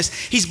righteousness,"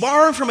 he's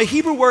borrowing from a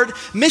Hebrew word,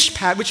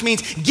 mishpat, which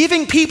means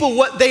giving people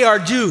what they are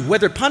due,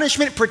 whether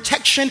punishment,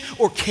 protection,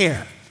 or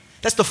care.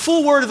 That's the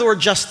full word of the word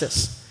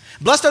justice.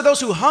 Blessed are those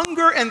who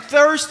hunger and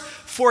thirst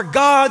for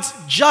God's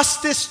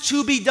justice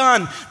to be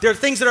done. There are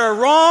things that are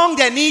wrong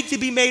that need to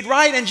be made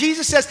right. And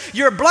Jesus says,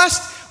 you're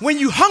blessed when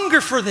you hunger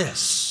for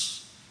this,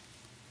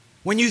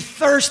 when you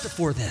thirst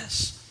for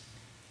this.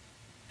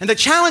 And the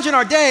challenge in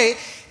our day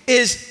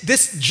is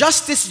this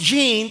justice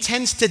gene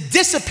tends to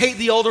dissipate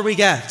the older we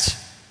get,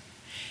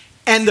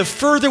 and the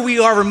further we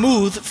are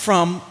removed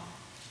from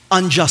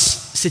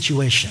unjust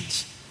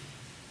situations.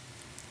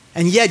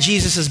 And yet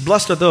Jesus says,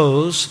 blessed are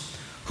those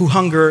who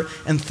hunger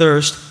and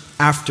thirst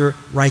after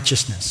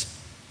righteousness.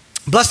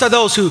 Blessed are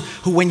those who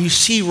when you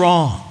see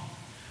wrong,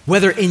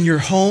 whether in your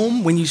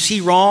home, when you see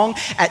wrong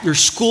at your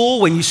school,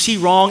 when you see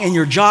wrong in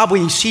your job,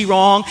 when you see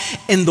wrong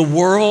in the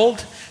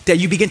world, that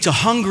you begin to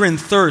hunger and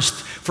thirst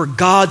for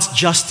God's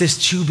justice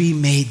to be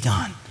made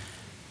done,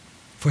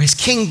 for his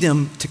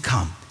kingdom to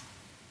come.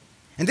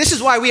 And this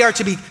is why we are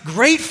to be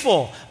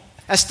grateful.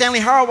 As Stanley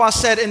Hauerwas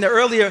said in the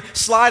earlier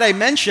slide I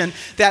mentioned,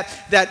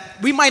 that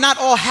we might not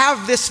all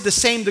have this to the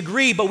same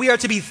degree, but we are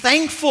to be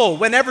thankful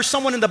whenever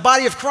someone in the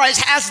body of Christ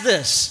has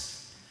this.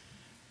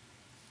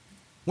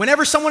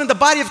 Whenever someone in the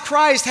body of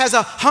Christ has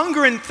a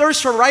hunger and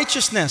thirst for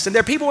righteousness, and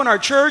there are people in our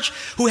church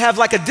who have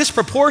like a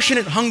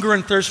disproportionate hunger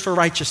and thirst for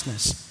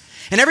righteousness.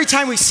 And every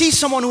time we see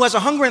someone who has a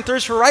hunger and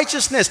thirst for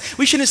righteousness,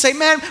 we shouldn't say,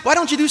 man, why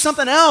don't you do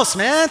something else,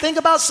 man? Think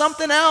about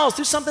something else.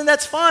 Do something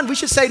that's fun. We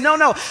should say,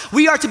 no,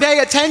 we are to pay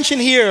attention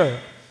here.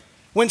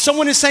 When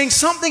someone is saying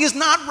something is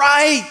not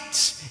right,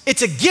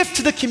 it's a gift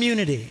to the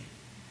community.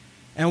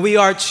 And we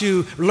are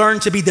to learn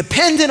to be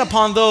dependent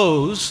upon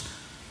those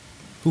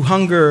who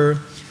hunger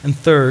and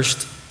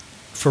thirst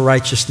for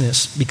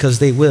righteousness, because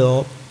they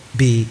will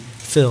be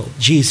filled.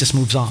 Jesus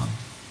moves on.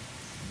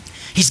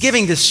 He's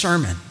giving this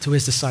sermon to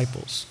his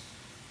disciples.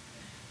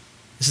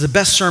 This is the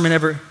best sermon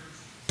ever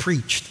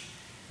preached.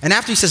 And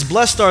after he says,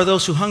 blessed are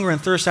those who hunger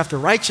and thirst after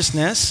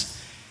righteousness,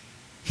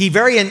 he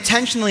very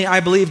intentionally, I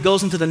believe,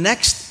 goes into the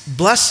next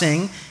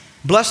blessing.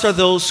 Blessed are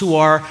those who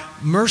are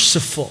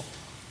merciful,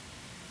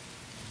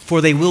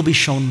 for they will be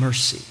shown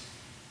mercy.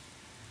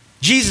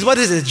 Jesus, what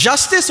is it?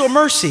 Justice or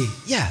mercy?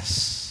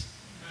 Yes.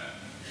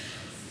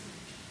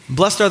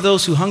 Blessed are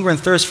those who hunger and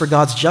thirst for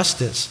God's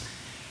justice.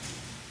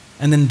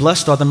 And then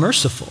blessed are the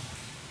merciful,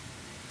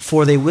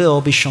 for they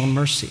will be shown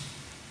mercy.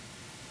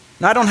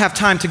 Now, I don't have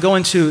time to go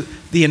into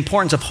the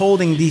importance of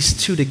holding these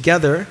two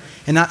together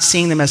and not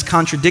seeing them as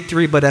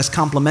contradictory but as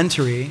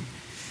complementary.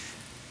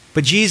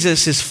 But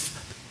Jesus is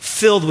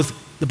filled with,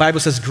 the Bible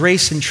says,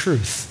 grace and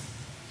truth.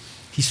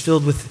 He's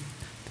filled with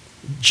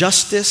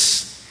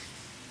justice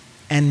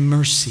and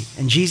mercy.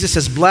 And Jesus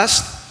says,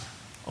 blessed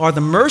are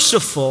the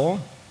merciful,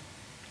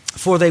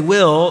 for they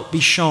will be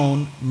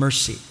shown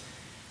mercy.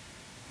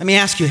 Let me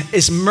ask you,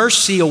 is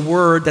mercy a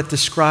word that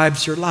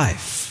describes your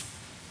life?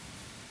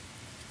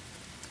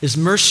 Is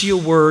mercy a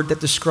word that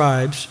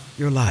describes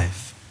your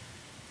life?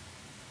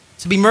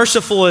 To be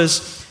merciful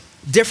is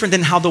different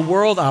than how the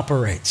world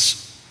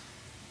operates.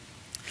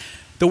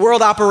 The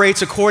world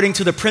operates according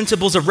to the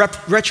principles of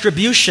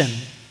retribution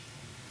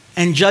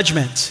and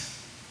judgment,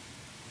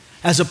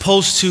 as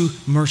opposed to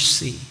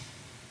mercy.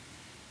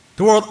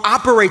 The world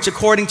operates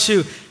according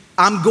to,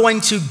 I'm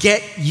going to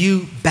get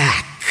you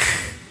back,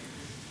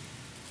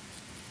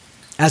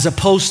 as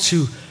opposed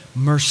to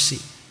mercy.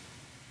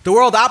 The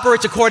world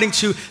operates according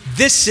to,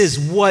 this is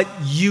what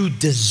you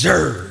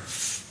deserve.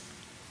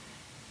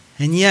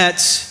 And yet,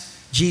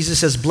 Jesus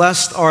says,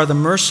 blessed are the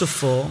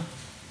merciful,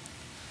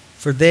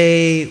 for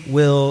they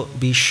will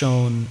be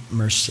shown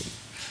mercy.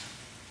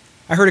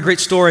 I heard a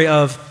great story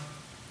of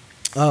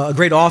a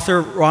great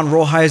author, Ron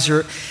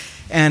Rolheiser,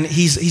 and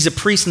he's a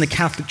priest in the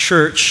Catholic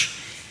Church,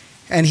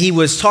 and he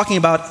was talking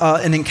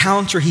about an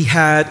encounter he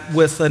had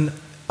with an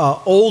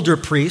older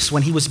priest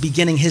when he was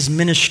beginning his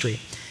ministry.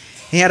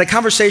 He had a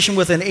conversation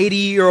with an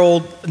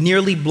 80-year-old,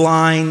 nearly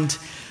blind,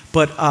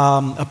 but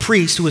a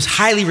priest who was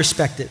highly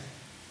respected.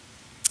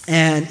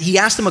 And he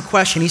asked him a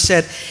question. He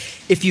said,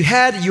 if you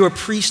had your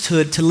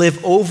priesthood to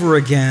live over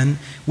again,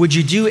 would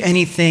you do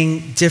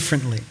anything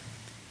differently?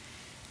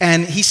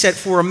 And he said,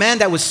 for a man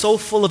that was so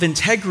full of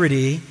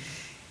integrity,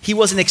 he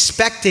wasn't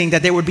expecting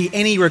that there would be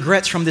any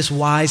regrets from this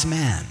wise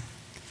man.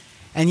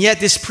 And yet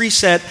this priest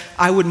said,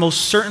 I would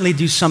most certainly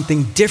do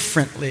something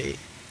differently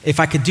if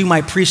I could do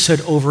my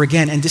priesthood over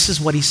again. And this is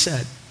what he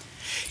said.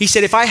 He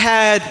said, if I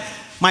had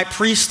my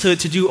priesthood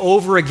to do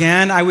over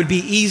again, I would be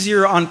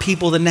easier on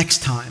people the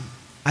next time.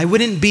 I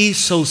wouldn't be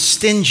so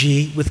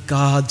stingy with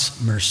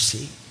God's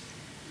mercy,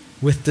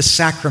 with the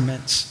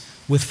sacraments,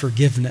 with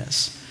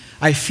forgiveness.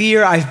 I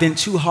fear I've been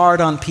too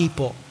hard on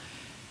people.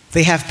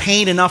 They have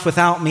pain enough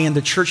without me, and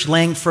the church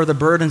laying further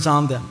burdens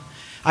on them.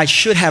 I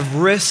should have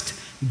risked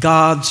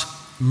God's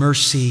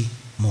mercy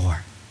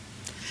more.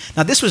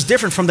 Now, this was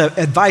different from the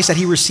advice that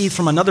he received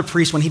from another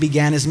priest when he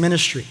began his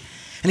ministry.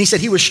 And he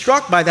said he was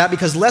struck by that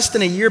because less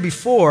than a year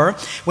before,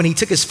 when he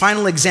took his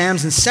final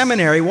exams in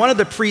seminary, one of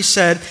the priests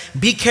said,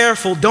 be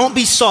careful, don't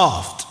be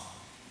soft.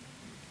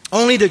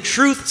 Only the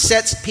truth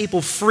sets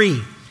people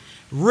free.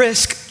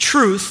 Risk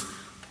truth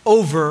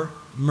over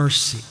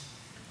mercy.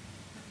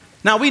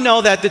 Now, we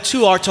know that the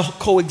two are to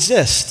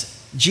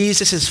coexist.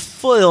 Jesus is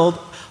filled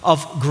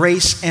of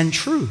grace and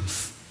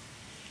truth.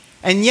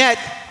 And yet,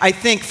 I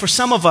think for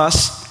some of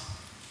us,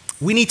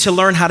 we need to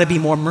learn how to be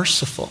more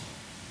merciful.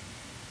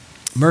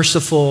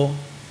 Merciful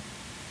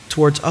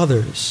towards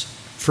others,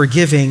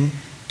 forgiving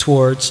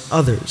towards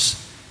others.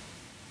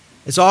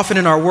 It's often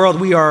in our world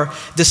we are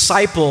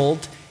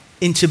discipled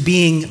into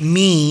being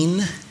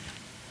mean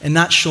and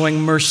not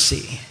showing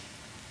mercy.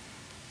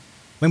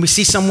 When we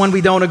see someone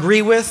we don't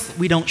agree with,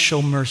 we don't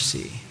show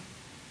mercy.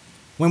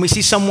 When we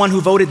see someone who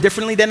voted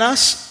differently than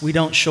us, we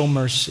don't show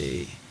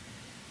mercy.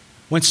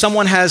 When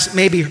someone has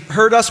maybe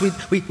hurt us,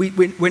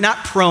 we're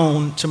not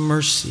prone to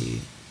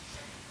mercy.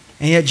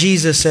 And yet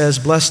Jesus says,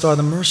 blessed are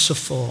the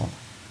merciful,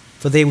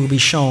 for they will be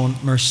shown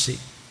mercy.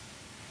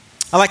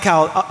 I like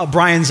how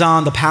Brian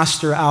Zahn, the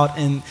pastor out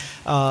in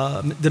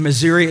the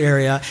Missouri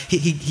area,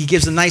 he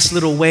gives a nice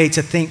little way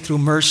to think through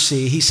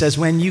mercy. He says,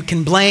 when you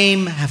can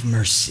blame, have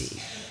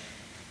mercy.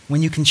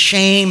 When you can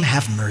shame,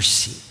 have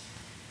mercy.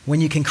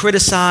 When you can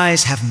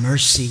criticize, have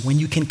mercy. When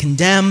you can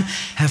condemn,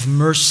 have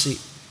mercy.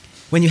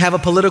 When you have a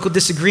political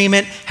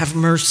disagreement, have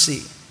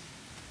mercy.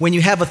 When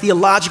you have a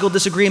theological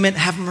disagreement,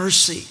 have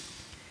mercy.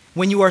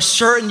 When you are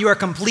certain you are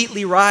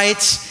completely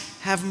right,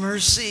 have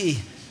mercy.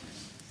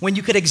 When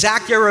you could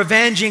exact your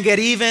revenge and get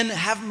even,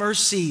 have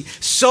mercy.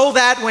 So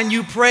that when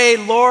you pray,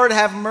 Lord,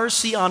 have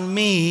mercy on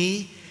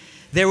me,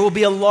 there will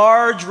be a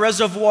large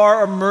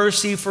reservoir of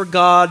mercy for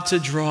God to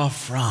draw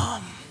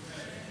from.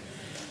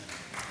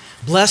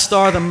 Blessed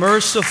are the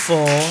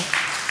merciful,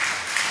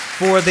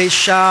 for they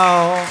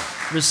shall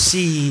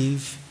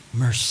receive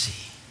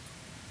mercy.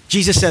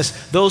 Jesus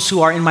says, those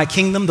who are in my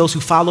kingdom, those who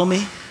follow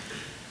me,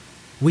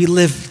 we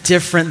live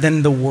different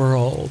than the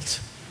world.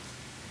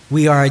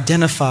 We are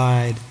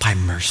identified by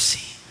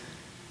mercy.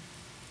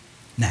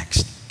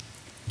 Next,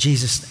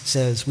 Jesus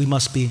says we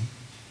must be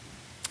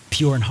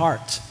pure in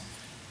heart.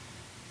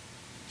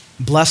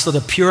 Blessed are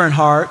the pure in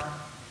heart,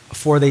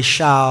 for they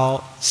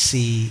shall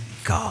see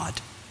God.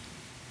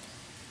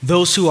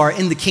 Those who are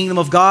in the kingdom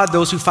of God,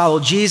 those who follow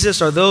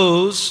Jesus, are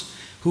those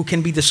who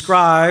can be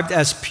described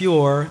as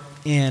pure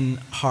in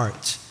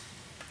heart.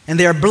 And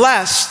they are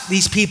blessed,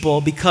 these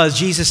people, because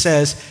Jesus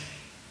says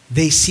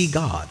they see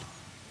God.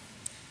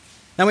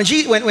 Now,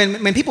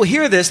 when people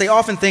hear this, they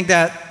often think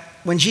that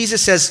when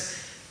Jesus says,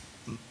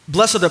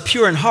 blessed are the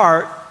pure in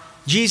heart,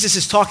 Jesus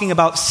is talking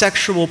about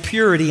sexual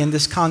purity in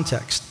this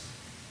context.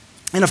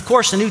 And of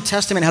course, the New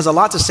Testament has a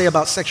lot to say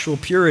about sexual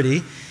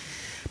purity.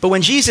 But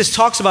when Jesus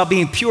talks about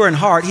being pure in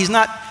heart, he's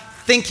not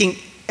thinking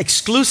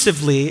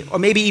exclusively or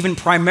maybe even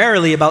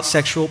primarily about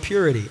sexual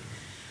purity.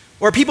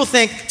 Or people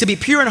think to be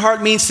pure in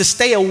heart means to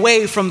stay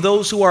away from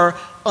those who are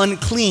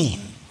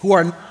unclean, who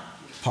are not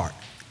heart.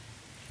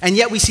 And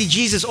yet we see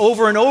Jesus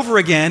over and over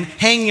again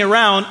hanging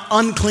around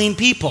unclean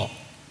people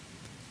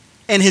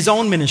in his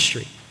own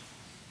ministry.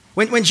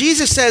 When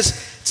Jesus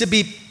says to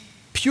be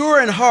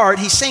pure in heart,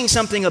 he's saying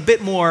something a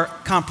bit more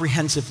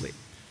comprehensively.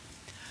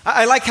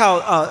 I like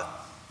how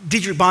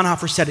Dietrich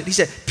Bonhoeffer said it. He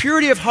said,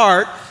 purity of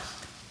heart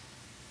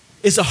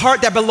is a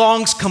heart that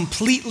belongs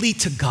completely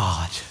to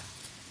God.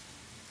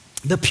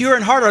 The pure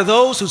in heart are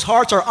those whose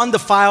hearts are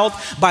undefiled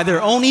by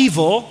their own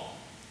evil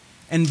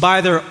and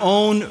by their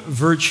own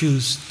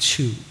virtues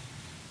too.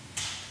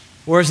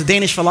 Or as the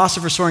Danish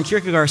philosopher Søren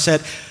Kierkegaard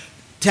said,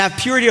 to have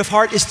purity of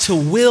heart is to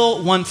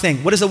will one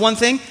thing. What is the one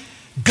thing?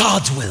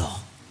 God's will.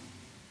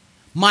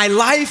 My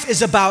life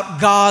is about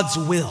God's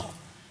will.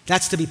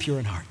 That's to be pure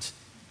in heart.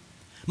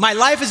 My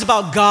life is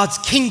about God's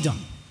kingdom.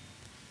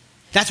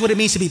 That's what it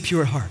means to be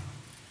pure in heart.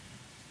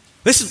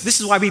 This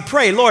is why we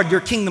pray, Lord,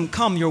 your kingdom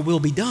come, your will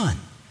be done.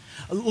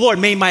 Lord,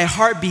 may my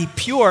heart be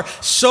pure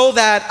so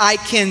that I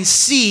can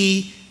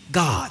see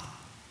God.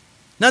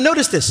 Now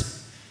notice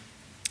this.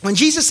 When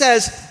Jesus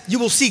says you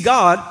will see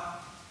God,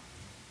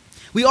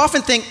 we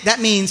often think that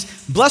means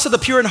blessed are the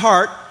pure in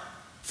heart,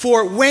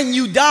 for when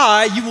you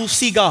die, you will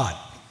see God.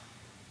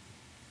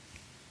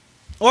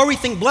 Or we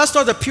think blessed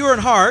are the pure in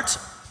heart,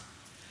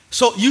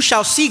 so you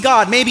shall see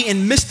God maybe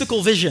in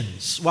mystical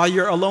visions while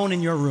you're alone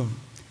in your room.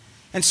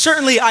 And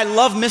certainly I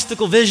love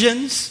mystical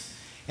visions.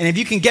 And if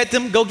you can get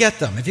them, go get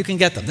them. If you can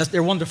get them,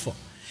 they're wonderful.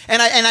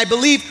 And I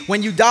believe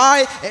when you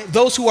die,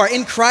 those who are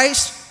in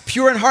Christ,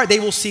 pure in heart, they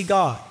will see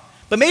God.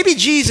 But maybe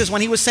Jesus,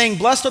 when he was saying,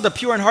 blessed are the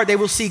pure in heart, they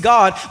will see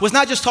God, was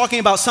not just talking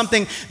about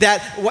something that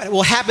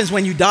happens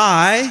when you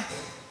die,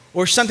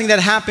 or something that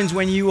happens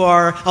when you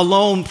are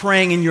alone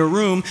praying in your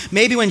room.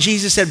 Maybe when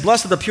Jesus said,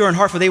 blessed are the pure in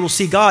heart, for they will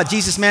see God,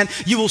 Jesus meant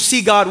you will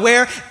see God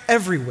where?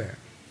 Everywhere.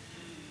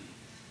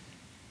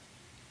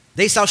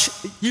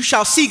 You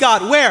shall see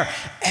God where?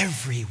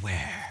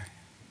 Everywhere.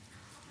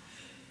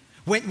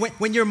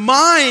 When your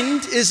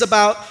mind is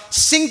about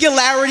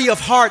singularity of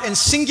heart and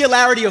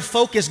singularity of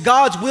focus,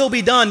 God's will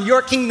be done,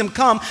 your kingdom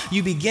come,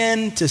 you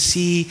begin to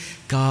see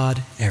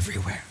God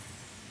everywhere.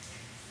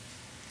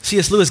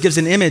 C.S. Lewis gives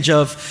an image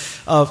of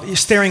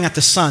staring at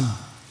the sun.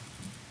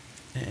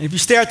 And if you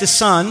stare at the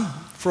sun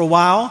for a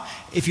while,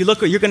 if you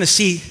look, you're going to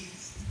see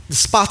the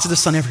spots of the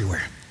sun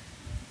everywhere.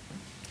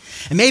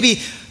 And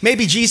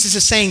maybe Jesus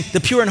is saying the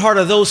pure in heart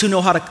are those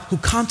who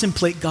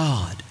contemplate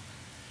God,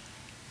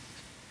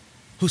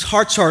 whose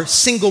hearts are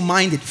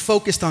single-minded,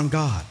 focused on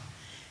God.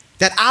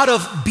 That out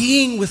of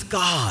being with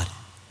God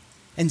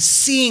and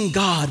seeing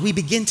God, we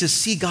begin to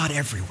see God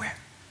everywhere.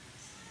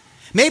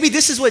 Maybe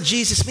this is what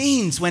Jesus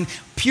means when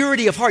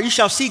purity of heart, you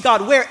shall see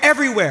God where?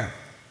 Everywhere.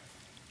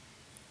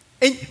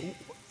 And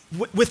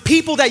with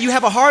people that you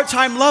have a hard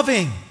time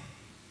loving.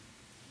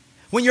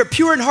 When you're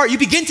pure in heart, you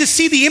begin to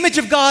see the image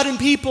of God in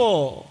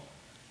people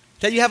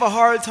that you have a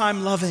hard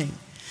time loving.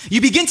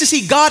 You begin to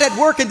see God at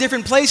work in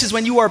different places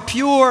when you are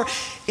pure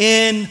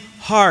in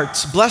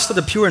heart. Blessed are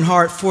the pure in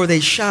heart, for they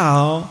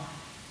shall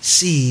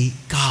see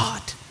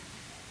God.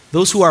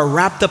 Those who are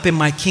wrapped up in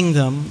my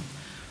kingdom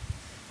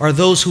are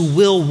those who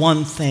will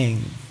one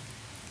thing.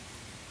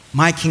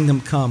 My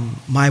kingdom come,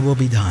 my will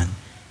be done,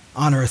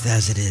 on earth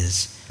as it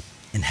is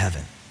in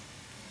heaven.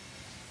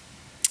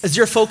 Is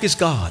your focus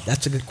God?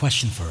 That's a good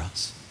question for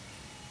us.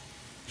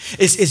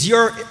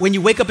 When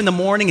you wake up in the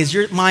morning, is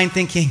your mind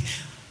thinking,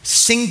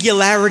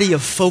 singularity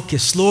of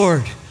focus,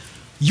 Lord,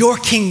 your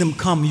kingdom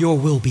come, your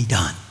will be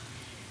done?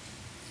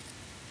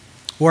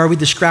 Or are we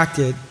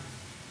distracted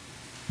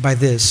by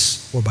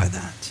this or by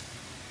that?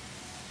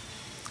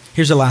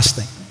 Here's the last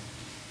thing.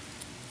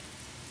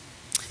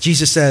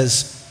 Jesus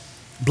says,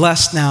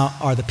 Blessed now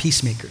are the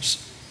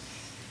peacemakers.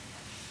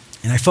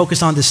 And I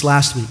focused on this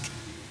last week.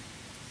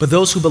 But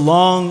those who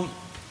belong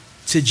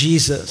to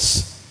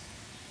Jesus,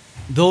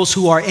 those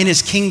who are in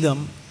his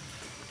kingdom,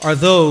 are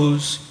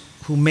those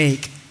who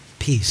make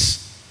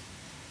peace.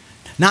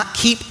 Not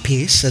keep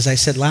peace, as I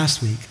said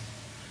last week,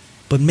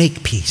 but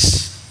make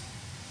peace.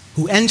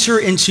 Who enter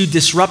into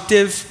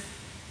disruptive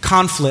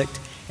conflict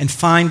and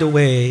find a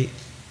way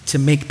to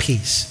make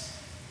peace.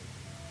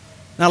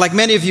 Now, like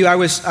many of you, I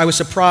was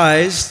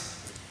surprised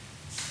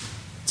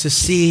to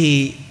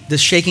see the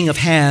shaking of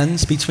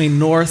hands between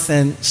North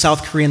and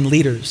South Korean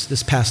leaders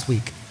this past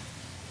week.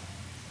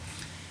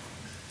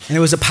 And it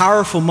was a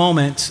powerful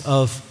moment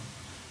of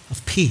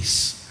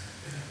peace.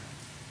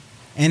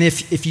 And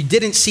if you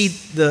didn't see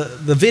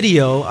the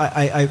video,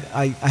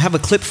 I have a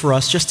clip for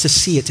us just to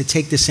see it, to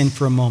take this in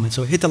for a moment.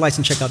 So hit the lights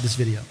and check out this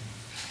video.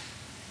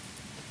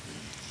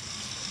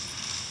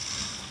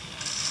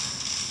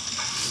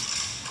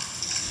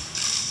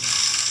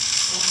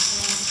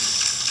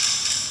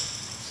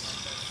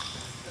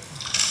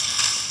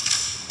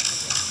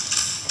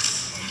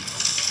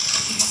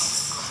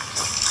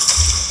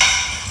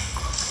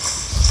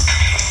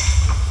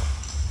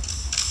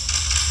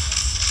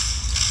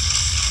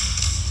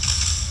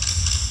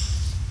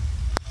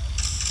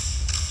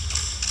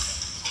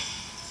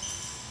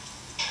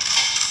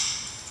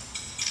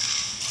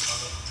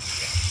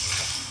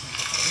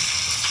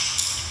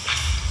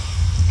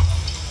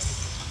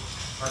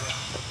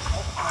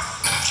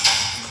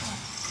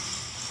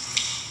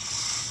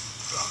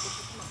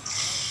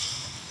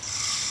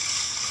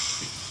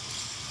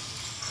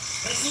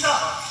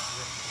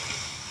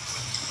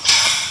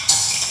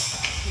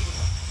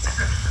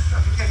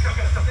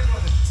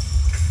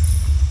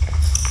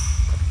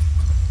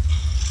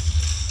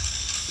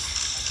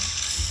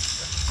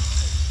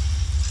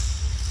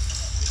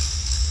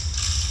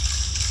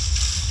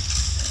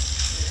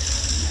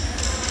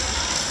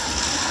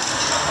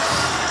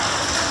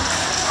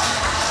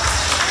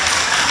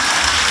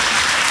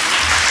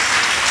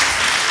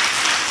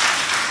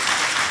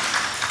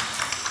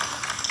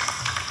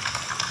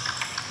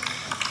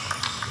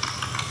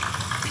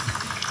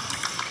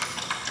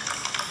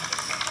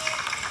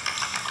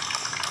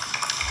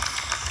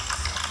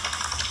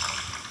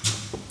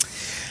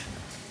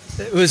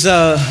 It was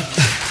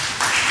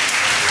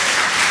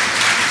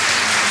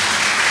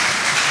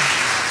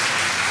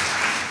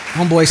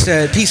homeboy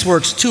said, peace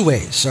works two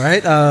ways, all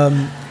right?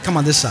 Come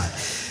on this side.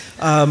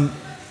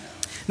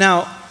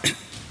 Now,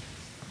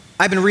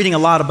 I've been reading a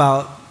lot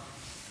about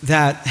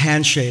that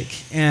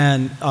handshake,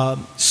 and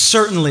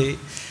certainly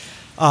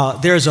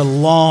there's a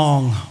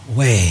long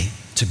way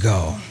to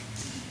go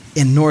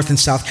in North and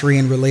South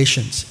Korean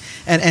relations.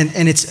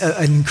 And it's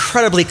an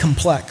incredibly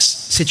complex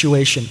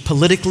situation,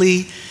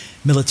 politically,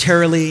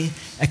 militarily,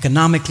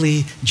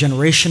 economically,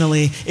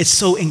 generationally. It's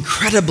so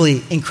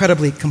incredibly,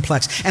 incredibly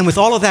complex. And with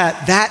all of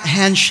that, that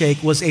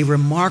handshake was a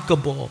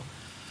remarkable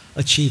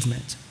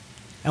achievement.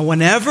 And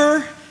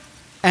whenever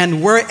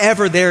and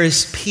wherever there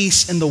is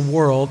peace in the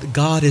world,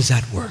 God is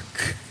at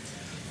work.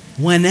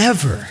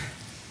 Whenever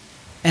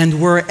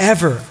and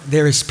wherever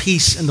there is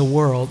peace in the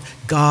world,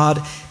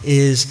 God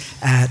is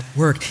at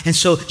work. And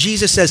so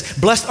Jesus says,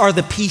 blessed are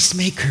the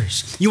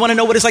peacemakers. You want to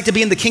know what it's like to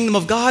be in the kingdom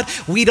of God?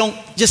 We don't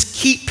just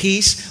keep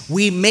peace,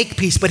 we make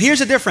peace. But here's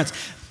the difference.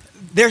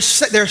 They're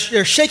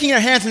shaking their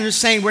hands and they're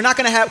saying,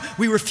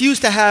 we refuse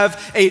to have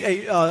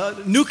a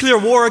nuclear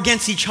war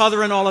against each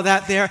other and all of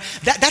that there.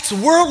 That's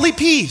worldly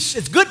peace.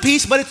 It's good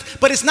peace,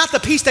 but it's not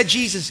the peace that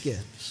Jesus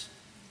gives.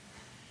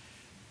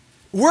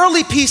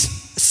 Worldly peace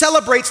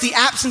celebrates the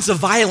absence of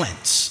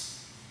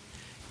violence.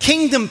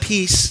 Kingdom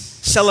peace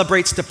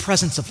celebrates the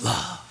presence of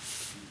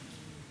love.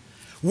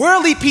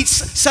 Worldly peace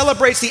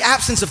celebrates the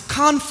absence of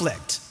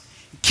conflict.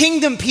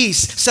 Kingdom peace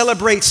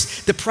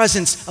celebrates the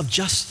presence of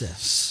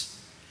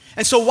justice.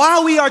 And so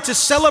while we are to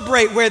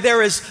celebrate where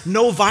there is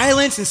no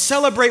violence and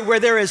celebrate where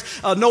there is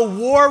no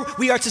war,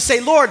 we are to say,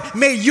 Lord,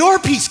 may your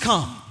peace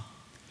come.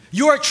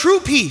 Your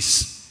true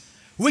peace,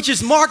 which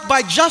is marked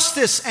by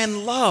justice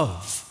and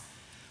love,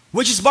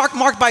 which is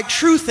marked by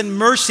truth and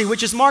mercy,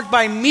 which is marked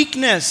by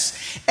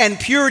meekness and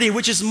purity,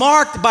 which is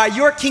marked by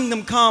your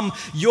kingdom come,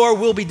 your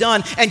will be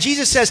done. And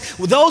Jesus says,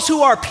 those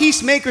who are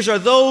peacemakers are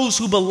those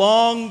who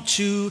belong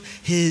to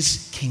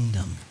his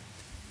kingdom.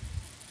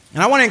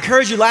 And I want to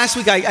encourage you, last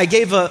week I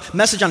gave a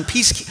message on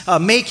peace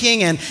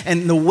making and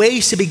the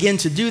ways to begin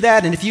to do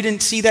that. And if you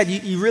didn't see that,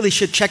 you really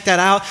should check that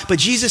out. But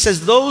Jesus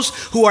says, those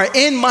who are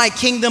in my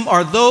kingdom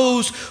are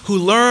those who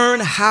learn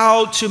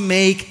how to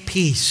make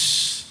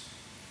peace,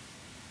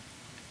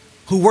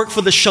 who work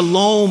for the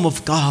shalom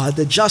of God,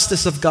 the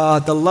justice of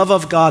God, the love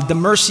of God, the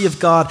mercy of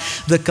God,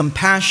 the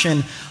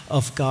compassion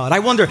of God. I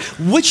wonder,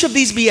 which of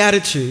these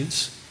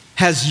Beatitudes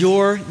has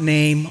your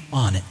name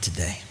on it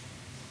today?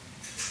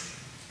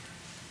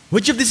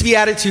 Which of these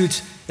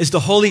Beatitudes is the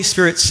Holy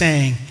Spirit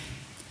saying,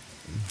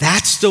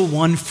 that's the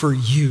one for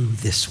you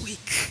this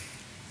week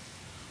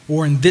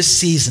or in this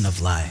season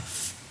of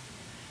life?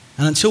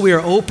 And until we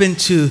are open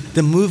to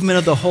the movement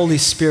of the Holy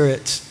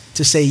Spirit to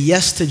to say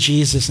yes to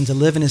Jesus and to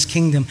live in his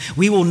kingdom,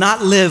 we will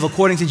not live,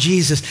 according to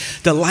Jesus,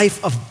 the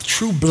life of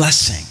true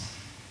blessing,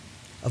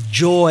 of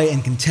joy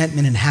and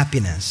contentment and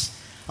happiness,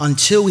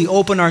 until we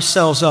open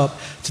ourselves up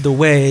to the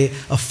way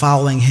of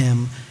following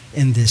him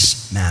in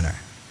this manner.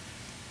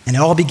 And it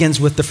all begins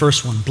with the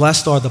first one.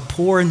 Blessed are the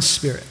poor in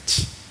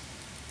spirit.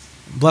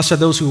 Blessed are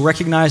those who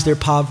recognize their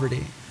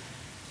poverty,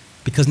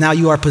 because now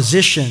you are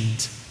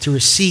positioned to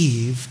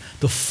receive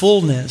the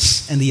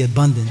fullness and the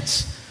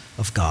abundance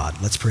of God.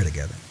 Let's pray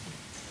together.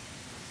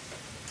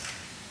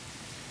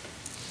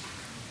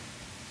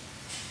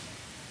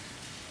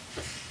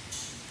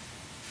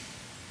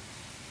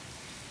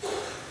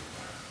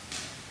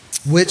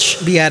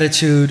 Which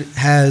beatitude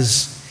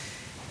has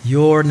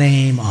your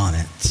name on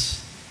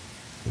it?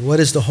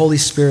 What is the Holy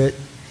Spirit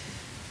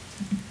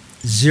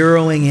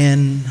zeroing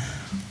in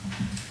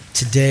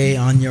today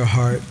on your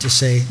heart to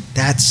say,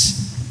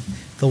 that's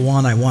the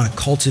one I want to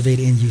cultivate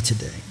in you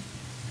today?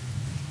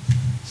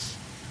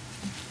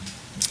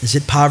 Is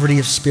it poverty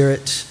of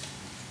spirit?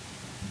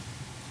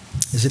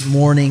 Is it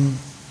mourning?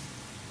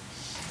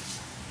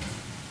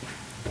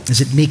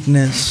 Is it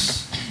meekness?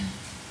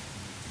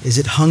 Is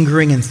it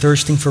hungering and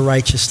thirsting for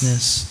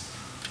righteousness?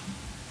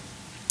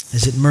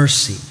 Is it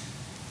mercy?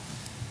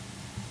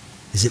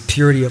 Is it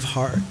purity of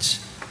heart?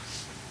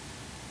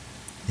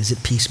 Is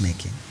it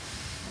peacemaking?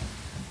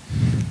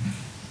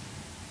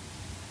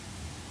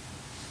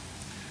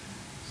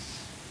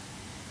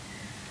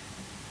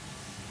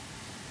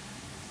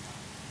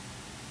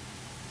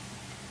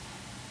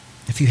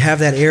 If you have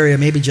that area,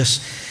 maybe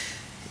just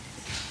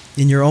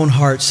in your own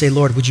heart, say,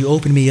 Lord, would you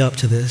open me up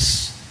to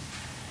this?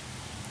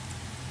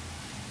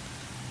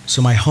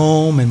 So my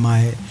home and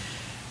my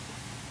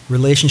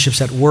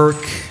relationships at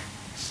work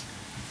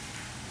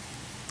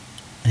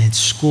and in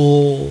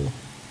school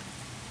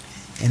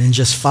and in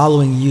just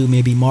following you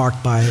may be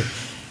marked by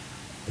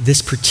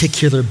this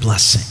particular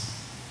blessing,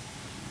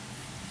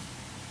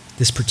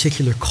 this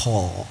particular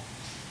call.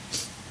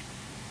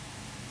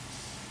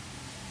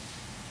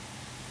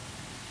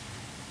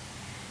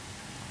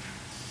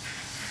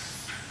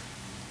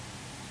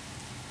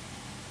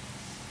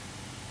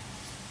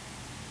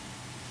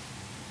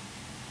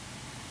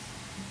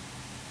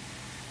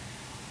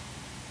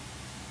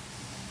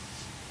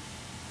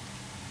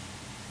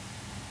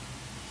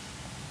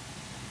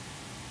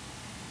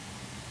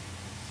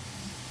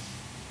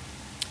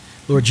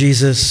 Lord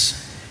Jesus,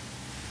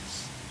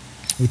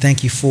 we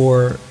thank you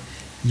for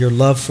your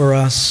love for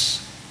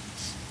us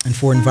and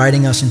for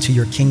inviting us into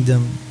your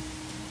kingdom.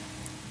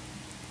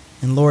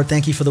 And Lord,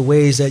 thank you for the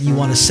ways that you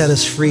want to set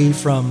us free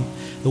from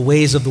the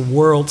ways of the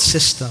world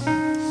system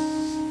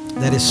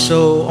that is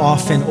so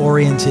often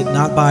oriented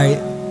not by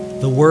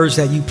the words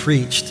that you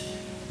preached,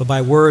 but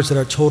by words that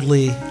are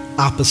totally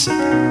opposite.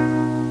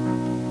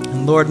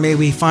 And Lord, may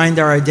we find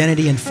our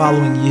identity in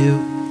following you.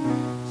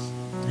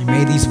 And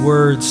may these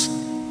words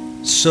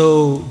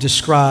so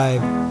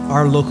describe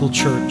our local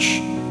church,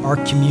 our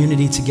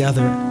community together,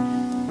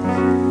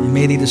 and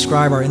may they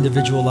describe our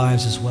individual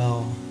lives as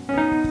well.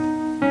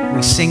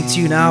 We sing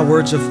to you now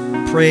words of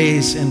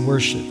praise and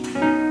worship.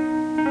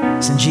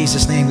 It's in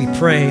Jesus' name we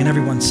pray, and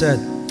everyone said.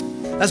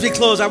 As we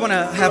close, I want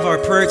to have our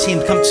prayer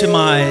team come to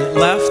my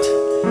left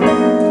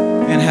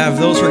and have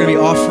those who are going to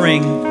be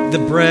offering the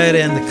bread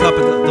and the cup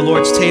at the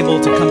Lord's table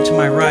to come to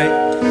my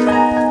right.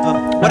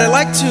 What I'd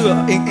like to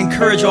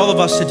encourage all of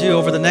us to do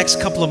over the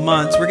next couple of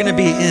months, we're going to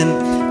be in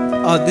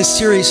this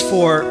series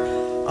for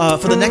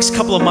the next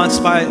couple of months.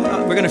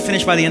 We're going to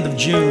finish by the end of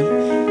June.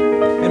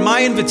 And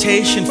my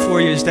invitation for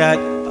you is that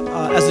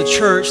as a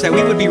church, that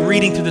we would be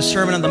reading through the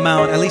Sermon on the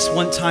Mount at least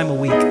one time a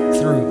week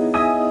through.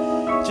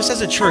 Just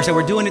as a church, that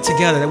we're doing it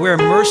together, that we're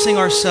immersing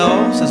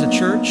ourselves as a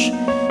church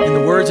in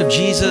the words of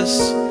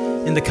Jesus,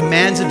 in the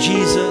commands of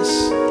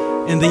Jesus,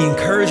 in the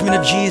encouragement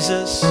of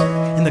Jesus,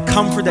 in the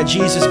comfort that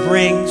Jesus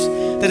brings.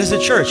 That as a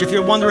church, if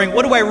you're wondering,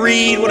 what do I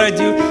read, what do I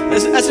do?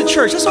 As a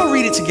church, let's all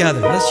read it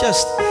together. Let's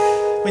just,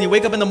 when you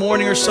wake up in the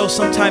morning or so,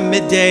 sometime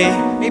midday,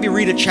 maybe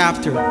read a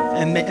chapter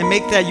and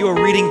make that your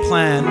reading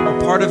plan or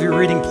part of your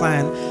reading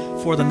plan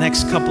for the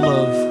next couple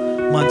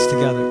of months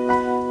together.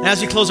 And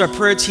as we close, our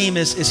prayer team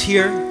is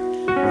here.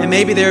 And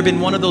maybe there have been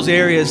one of those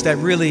areas that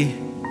really,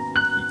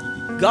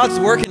 God's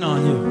working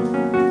on you.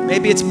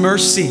 Maybe it's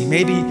mercy.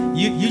 Maybe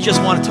you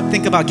just want to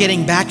think about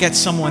getting back at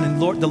someone,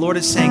 and the Lord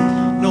is saying,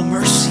 no,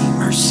 mercy,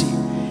 mercy.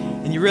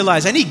 And you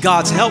realize, I need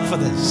God's help for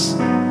this.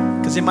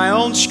 Because in my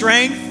own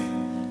strength,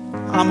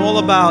 I'm all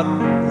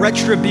about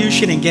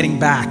retribution and getting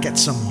back at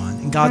someone.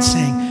 And God's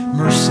saying,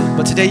 mercy.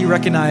 But today you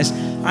recognize,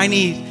 I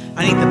need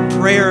the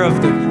prayer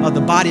of the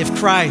body of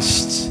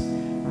Christ.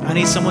 I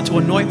need someone to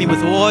anoint me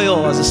with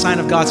oil as a sign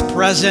of God's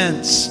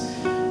presence.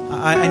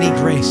 I need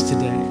grace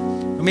today.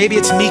 Or maybe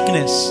it's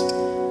meekness.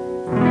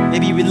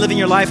 Maybe you've been living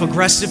your life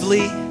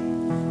aggressively,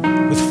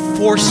 with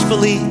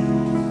forcefully,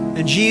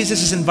 and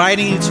Jesus is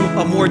inviting you to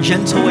a more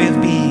gentle way of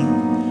being.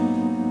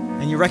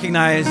 And you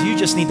recognize you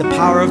just need the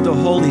power of the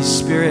Holy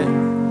Spirit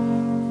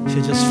to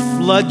just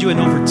flood you and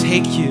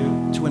overtake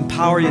you, to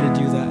empower you to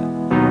do that.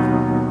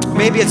 Or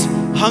maybe it's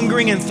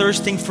hungering and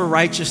thirsting for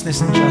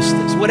righteousness and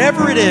justice.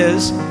 Whatever it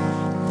is,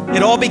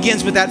 it all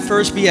begins with that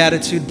first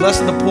beatitude,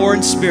 blessed are the poor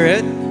in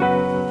spirit.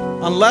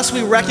 Unless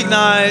we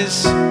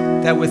recognize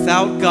that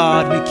without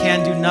God we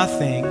can do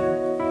nothing,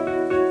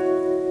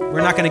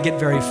 we're not going to get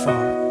very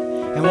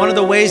far. And one of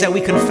the ways that we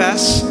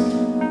confess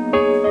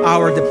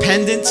our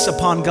dependence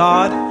upon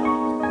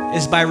God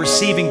is by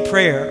receiving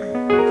prayer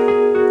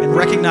and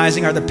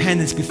recognizing our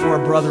dependence before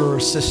a brother or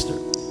a sister.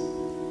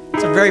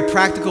 It's a very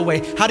practical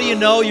way. How do you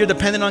know you're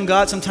dependent on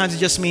God? Sometimes it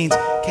just means,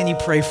 can you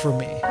pray for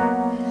me?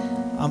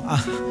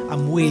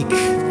 I'm weak.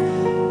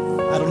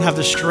 I don't have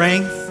the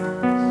strength,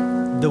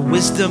 the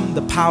wisdom,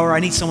 the power. I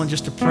need someone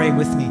just to pray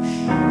with me.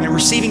 And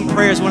receiving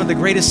prayer is one of the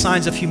greatest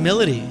signs of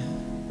humility.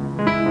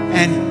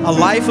 And a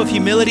life of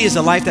humility is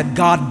a life that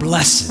God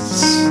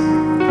blesses.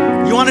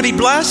 You want to be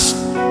blessed?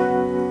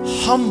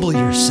 Humble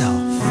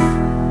yourself.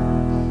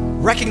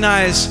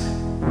 Recognize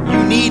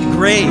you need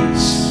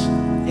grace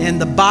in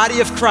the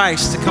body of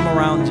Christ to come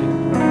around you.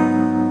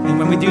 And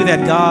when we do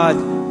that,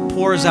 God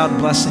pours out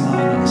blessing on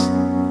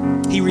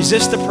us. He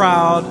resists the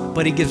proud,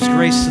 but he gives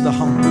grace to the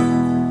humble.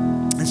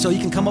 And so you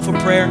can come up for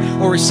prayer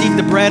or receive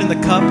the bread and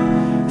the cup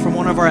from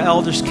one of our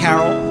elders,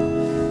 Carol.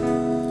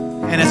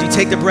 And as we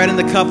take the bread and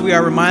the cup, we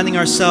are reminding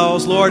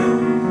ourselves, Lord,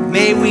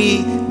 may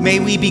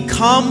we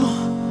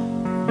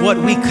become what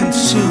we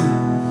consume.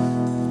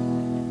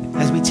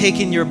 As we take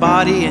in your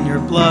body and your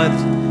blood,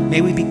 may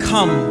we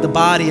become the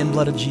body and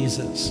blood of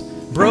Jesus,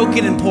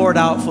 broken and poured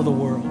out for the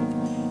world.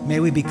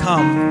 May we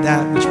become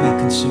that which we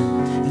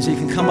consume. And so you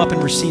can come up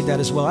and receive that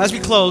as well. As we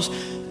close,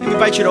 I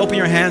invite you to open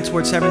your hand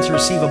towards heaven to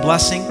receive a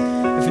blessing.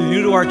 If you're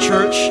new to our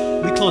church,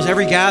 we close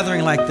every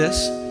gathering like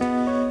this.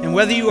 And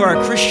whether you are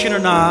a Christian or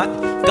not,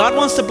 God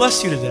wants to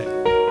bless you today.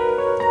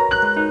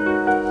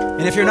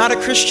 And if you're not a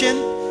Christian,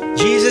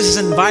 Jesus is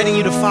inviting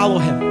you to follow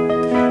him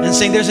and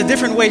saying there's a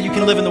different way you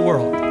can live in the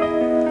world,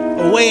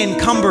 a way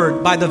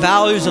encumbered by the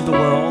values of the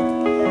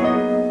world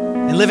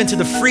and live into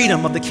the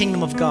freedom of the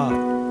kingdom of God.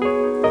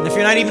 And if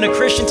you're not even a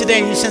Christian today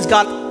and you sense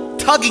God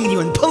tugging you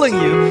and pulling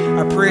you,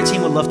 our prayer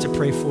team would love to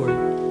pray for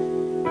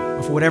you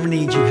or for whatever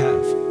needs you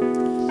have.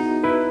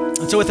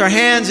 And so with our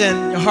hands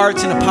and your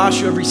hearts in a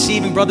posture of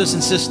receiving, brothers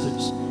and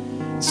sisters,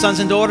 sons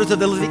and daughters of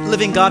the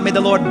living God, may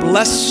the Lord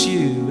bless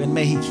you and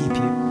may he keep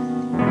you.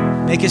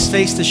 Make his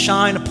face to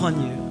shine upon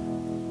you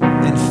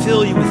and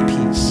fill you with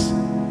peace.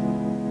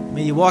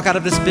 May you walk out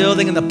of this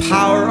building in the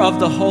power of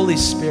the Holy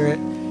Spirit,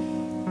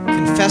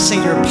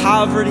 confessing your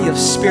poverty of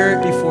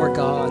spirit before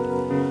God.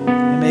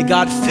 And may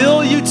God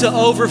fill you to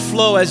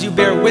overflow as you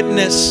bear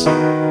witness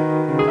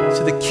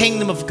to the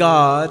kingdom of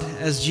God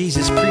as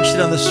Jesus preached it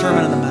on the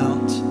Sermon on the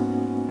Mount.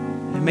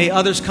 And may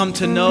others come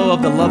to know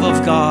of the love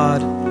of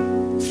God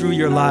through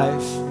your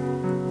life.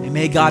 And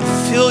may God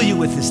fill you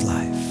with his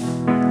life.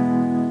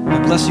 I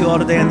bless you all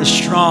today in the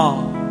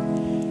strong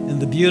and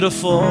the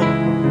beautiful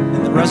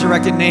and the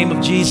resurrected name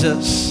of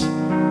Jesus.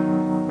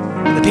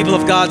 And the people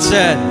of God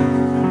said,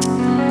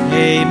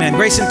 amen.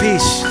 Grace and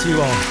peace to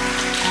you all.